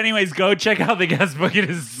TBS. But anyways, go check out The Guest Book. It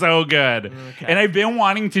is so good. And I've been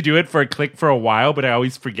wanting to do it for a click for a while, but I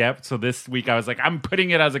always forget. So this week I was like, I'm putting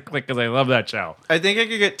it as a click because I love that show. I think I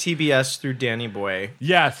could get TBS through Danny Boy.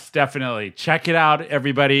 Yes, definitely. Check it out,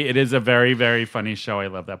 everybody. It is a very, very funny show. I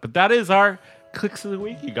love that. But that is our clicks of the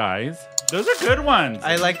week, you guys. Those are good ones.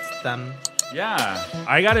 I liked them. Yeah.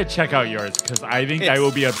 I got to check out yours because I think I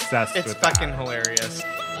will be obsessed It's with fucking that. hilarious.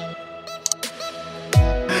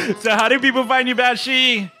 So how do people find you,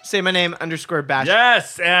 Bashi? Say my name _Bash.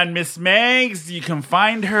 Yes, and Miss Megs, you can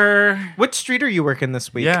find her. What street are you working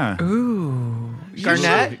this week? Yeah.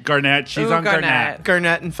 Garnett? Garnett. She's Ooh, on Garnett. Garnett.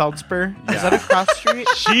 Garnett and Feldspur. Is that a cross street?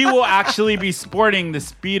 She will actually be sporting the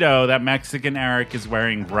Speedo that Mexican Eric is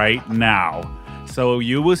wearing right now. So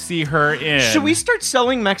you will see her in. Should we start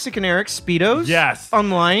selling Mexican Eric Speedos? Yes.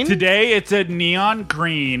 Online? Today it's a neon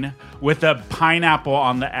green with a pineapple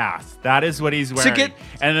on the ass. That is what he's wearing. get-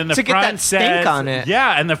 and then the to get front that stink says, on it.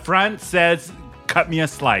 Yeah, and the front says cut me a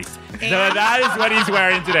slice. So that is what he's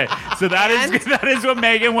wearing today. So that is what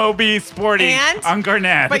Megan will be sporting on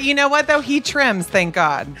Garnett. But you know what, though? He trims, thank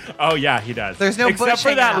God. Oh, yeah, he does. There's no Except bush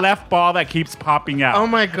for that hanging out. left ball that keeps popping out. Oh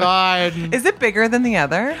my God. Is it bigger than the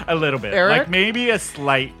other? A little bit. Eric? Like maybe a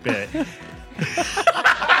slight bit.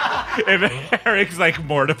 If Eric's like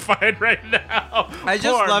mortified right now. I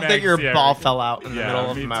just Poor love that your Maxi ball Eric. fell out in the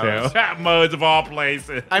middle of me Moe's. too. At Moe's of all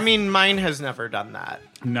places. I mean, mine has never done that.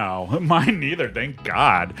 No, mine neither, thank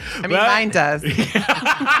God. I mean, mine does.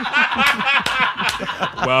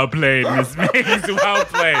 Well played, Miss Mays. Well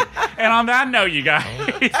played. And on that note, you guys.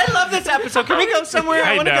 I love this episode. Can we go somewhere?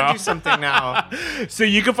 I want to know. go do something now. So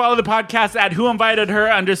you can follow the podcast at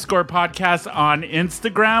whoinvitedher_podcast on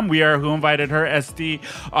Instagram. We are Who Invited Her SD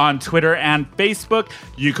on Twitter and Facebook.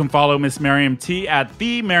 You can follow Miss Miriam T at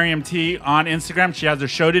the Miriam T on Instagram. She has her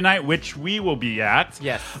show tonight, which we will be at.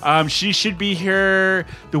 Yes. She should be here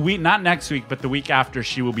the week, not next week, but the week after.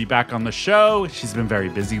 She will be back on the show. She's been very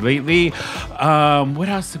busy lately. What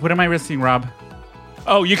else? What am I missing, Rob?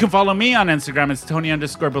 Oh, you can follow me on Instagram. It's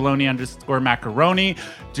Tony_Baloney_macaroni.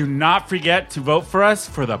 Do not forget to vote for us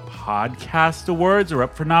for the Podcast Awards. We're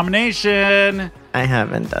up for nomination. I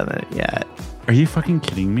haven't done it yet. Are you fucking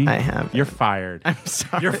kidding me? I haven't. You're fired. I'm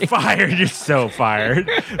sorry. You're fired. You're so fired.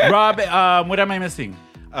 Rob, what am I missing?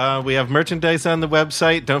 We have merchandise on the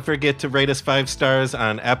website. Don't forget to rate us 5 stars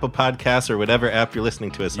on Apple Podcasts or whatever app you're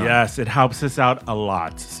listening to us on. Yes, it helps us out a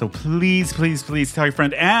lot. So please, please, please tell your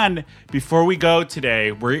friend. And before we go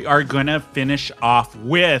today, we are going to finish off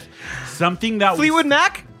with something that Fleetwood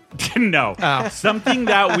Mac? No. Something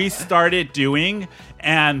that we started doing.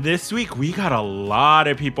 And this week, we got a lot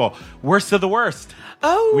of people. Worst of the worst.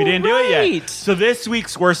 Oh, we didn't do it right. yet. So this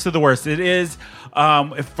week's worst of the worst, it is,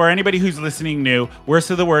 for anybody who's listening new, worst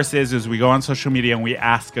of the worst is we go on social media and we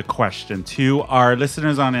ask a question to our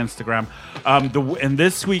listeners on Instagram. And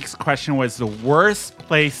this week's question was the worst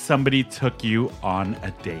place somebody took you on a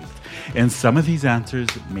date. And some of these answers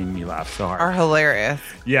made me laugh so hard. Are hilarious.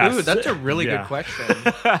 Yes. Ooh, that's a really good question.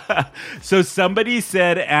 So somebody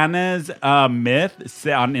said Anna's myth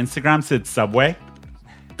on Instagram said Subway.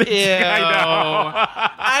 Ew.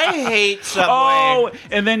 I hate Subway. Oh,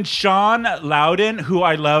 and then Sean Loudon, who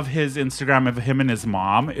I love his Instagram of him and his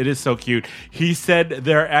mom. It is so cute. He said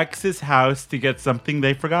their ex's house to get something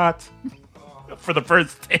they forgot for the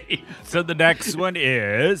first date. So the next one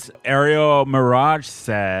is Ariel Mirage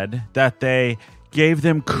said that they gave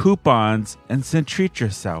them coupons and said treat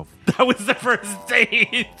yourself. That was the first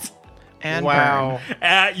date. And Wow.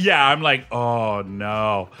 Yeah, I'm like, oh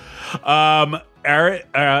no.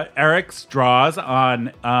 Eric Straws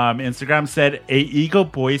on Instagram said a Eagle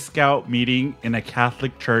Boy Scout meeting in a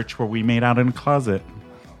Catholic church where we made out in a closet.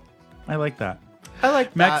 I like that. I like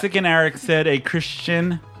that. Mexican Eric said a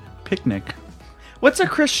Christian picnic. What's a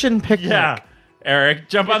Christian picnic? Yeah. Eric,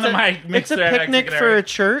 jump on the mic. It's a picnic for a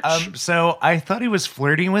church. So I thought he was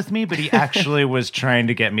flirting with me, but he actually was trying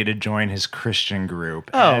to get me to join his Christian group.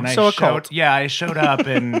 Oh, and so a cult. Yeah, I showed up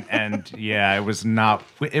and yeah, it was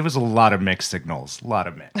a lot of mixed signals. A lot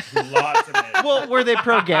of mixed. Lots of it. Well, were they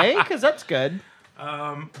pro-gay? Because that's good.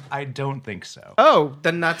 I don't think so. Oh,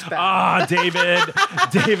 then that's bad.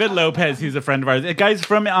 David Lopez, he's a friend of ours. A guy's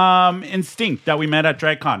from Instinct that we met at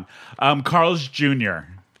DragCon. Carl's Jr.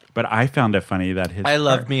 But I found it funny that his I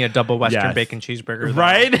love me a double Western Yes. bacon cheeseburger. though.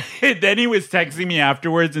 Right? Then he was texting me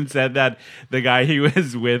afterwards and said that the guy he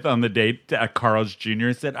was with on the date at Carl's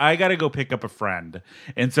Jr. said, I got to go pick up a friend.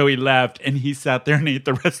 And so he left and he sat there and ate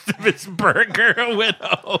the rest of his burger with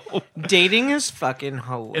home. Dating is fucking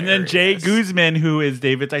hilarious. And then Jay Guzman, who is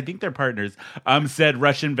David's, I think they're partners, said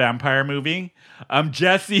Russian vampire movie.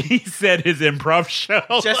 Jesse said his improv show.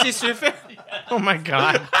 Jesse Sufit? Oh my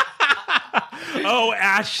God. Oh,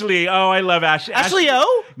 Ashley. Oh, I love Ashley. Ashley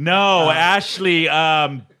O? No, Ashley.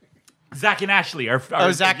 Zach and Ashley.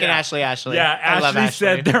 Zach and Ashley. Yeah, I love Ashley Ashley.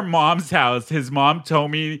 said their mom's house. His mom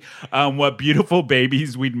told me what beautiful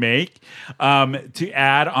babies we'd make. To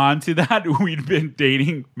add on to that, we'd been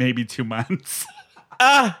dating maybe 2 months.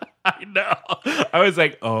 I know. I was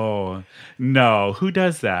like, oh, no. Who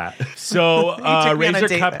does that? So took me on a Razor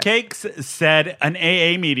date Cupcakes said an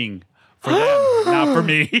AA meeting for them, not for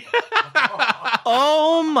me.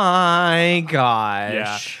 Oh my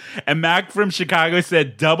gosh. Yeah. And Mac from Chicago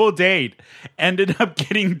said double date. Ended up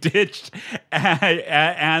getting ditched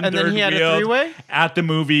and then third he had a wheeled three-way? at the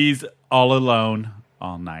movies all alone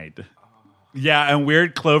all night. Yeah, and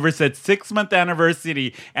Weird Clover said 6-month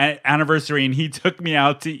anniversary, and he took me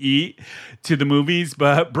out to eat to the movies,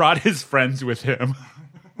 but brought his friends with him.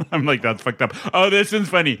 I'm like, that's fucked up. Oh, this one's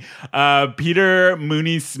funny. Peter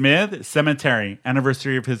Mooney Smith, cemetery,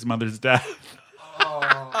 anniversary of his mother's death.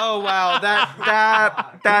 Oh wow,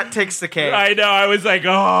 that takes the cake. I know. I was like,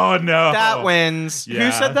 oh no, That wins. Yeah.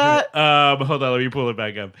 Who said that? Hold on, let me pull it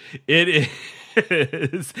back up. It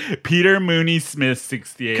is Peter Mooney Smith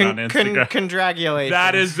 68 on Instagram. Congratulations.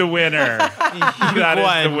 That is the winner. That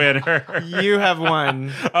is the winner. You have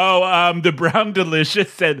won. Oh, the Brown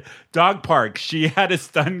Delicious said dog park. She had a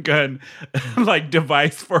stun gun like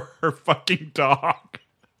device for her fucking dog.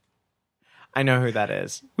 I know who that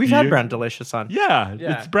is. We've had Brown Delicious on. Yeah,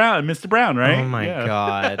 it's Brown, Mr. Brown, right? Oh my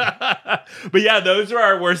god. But yeah, those were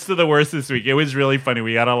our worst of the worst this week. It was really funny.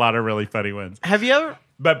 We got a lot of really funny ones. Have you ever?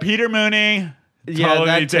 But Peter Mooney totally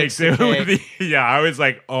that takes the it with cake. the, yeah, I was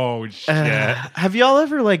like, oh shit. Have y'all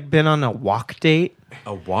ever like been on a walk date?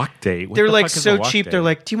 A walk date? What They're the like fuck is so a walk cheap. date? They're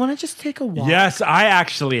like, do you want to just take a walk? Yes, I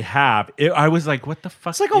actually have. I was like, what the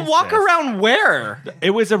fuck? It's like a walk around where? It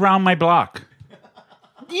was around my block.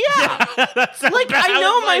 Yeah. Like I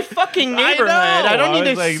know my fucking neighborhood. I don't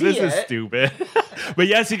need to like, see this it. is stupid. But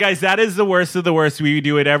yes, you guys, that is the worst of the worst. We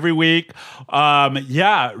do it every week.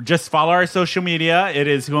 Yeah, just follow our social media. It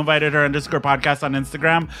is Who Invited Her _podcast on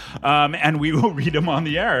Instagram. And we will read them on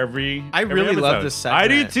the air every I really episode. love this segment. I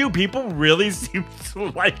do too. People really seem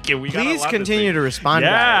to like it. Please continue to respond.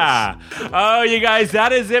 Yeah. Guys. Oh, you guys,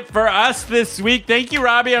 that is it for us this week. Thank you,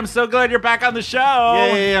 Robbie. I'm so glad you're back on the show.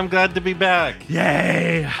 Yay, I'm glad to be back.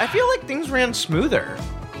 Yay. I feel like things ran smoother.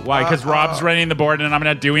 Why? Because Rob's running the board and I'm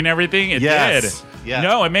not doing everything? It Yes. did. Yeah.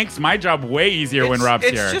 No, it makes my job way easier when Rob's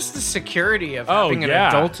here. It's just the security of Oh, having an yeah.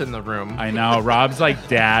 adult in the room. I know. Rob's like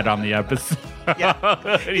dad on the episode.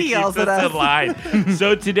 he yells keeps at us in line.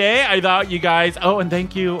 So today I thought you guys, and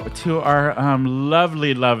thank you to our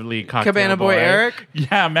lovely, lovely cocktail Cabana boy Eric?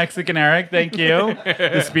 Yeah, Mexican Eric. Thank you.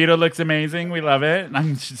 The Speedo looks amazing. We love it.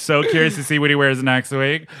 I'm so curious to see what he wears next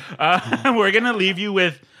week. We're going to leave you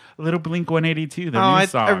with a little Blink 182, the new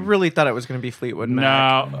song. I really thought it was going to be Fleetwood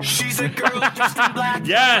Mac. No. She's a girl dressed in black.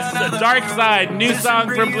 Yes, Dark Side, new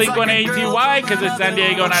song from Blink 182. Why? Because it's San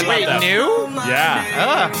Diego and I love them. New?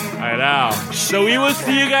 Yeah. I know. So we will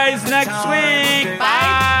see you guys next week.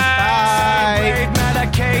 Bye.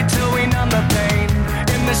 Medicaid till we numb the pain.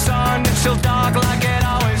 In the sun, it's still dark like it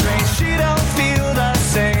always rains. She don't feel the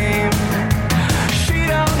same. She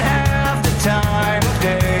don't have the time of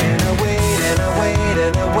day. And I wait, and I wait,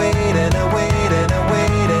 and I wait, and I wait, and I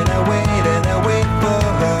wait, and I wait, and I wait for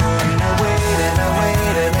her. And I wait, and I wait,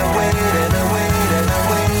 and I wait, and I wait, and I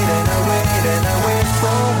wait, and I wait, and I wait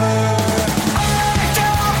for her. I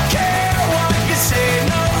don't care what you say,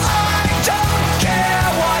 no, I don't care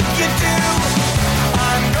what you do.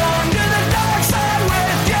 I'm going to the dark side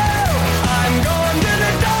with you. I'm going to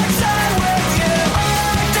the dark side with you.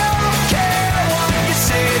 I don't care what you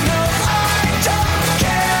say, no, I don't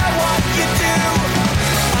care what you do.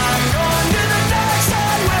 I'm going to the dark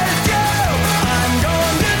side with you. I'm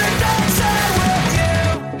going to the dark side with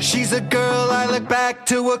you. She's a girl I look back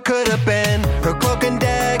to what could have been. Her cloak and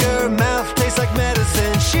dagger, mouth tastes like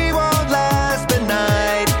medicine. She won't last the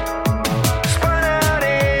night. Spun out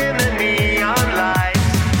in the neon lights.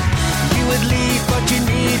 You would leave, but you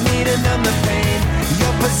need me to numb the pain.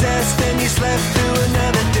 You're possessed and you slept through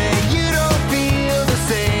another day. You don't feel the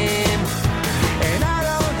same, and I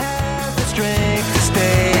don't have the strength to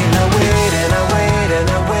stay. And I wait, and I wait, and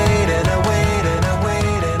I wait, and I wait, and I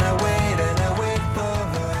wait, and I wait, and I wait for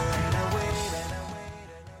her. And I wait, and I wait,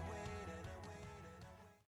 and I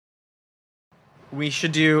wait. We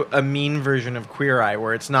should do a mean version of Queer Eye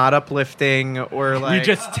where it's not uplifting or like We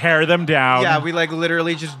just tear them down. yeah, we like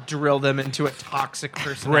literally just drill them into a toxic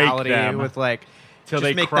personality them. with like Till just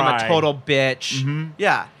they make cry. them a total bitch.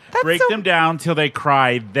 Yeah. break them down till they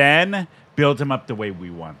cry, then build them up the way we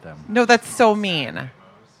want them. No, that's so mean.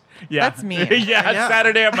 Yeah. That's mean. Yeah,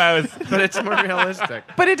 Saturday at Mouse. But it's more realistic.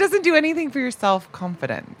 But it doesn't do anything for your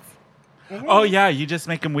self-confidence. Oh, yeah, you just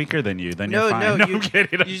make them weaker than you. Then No, you're fine. no, I'm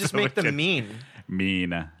kidding. I'm you just so make them kidding. mean.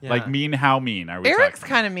 Mean. Yeah. Like mean, how mean are we Eric's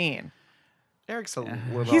talking? kind of mean. Eric's a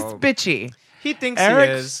little He's bitchy. He thinks he is.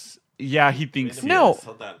 Eric's, yeah, he thinks he No. is.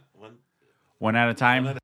 One at a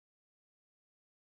time.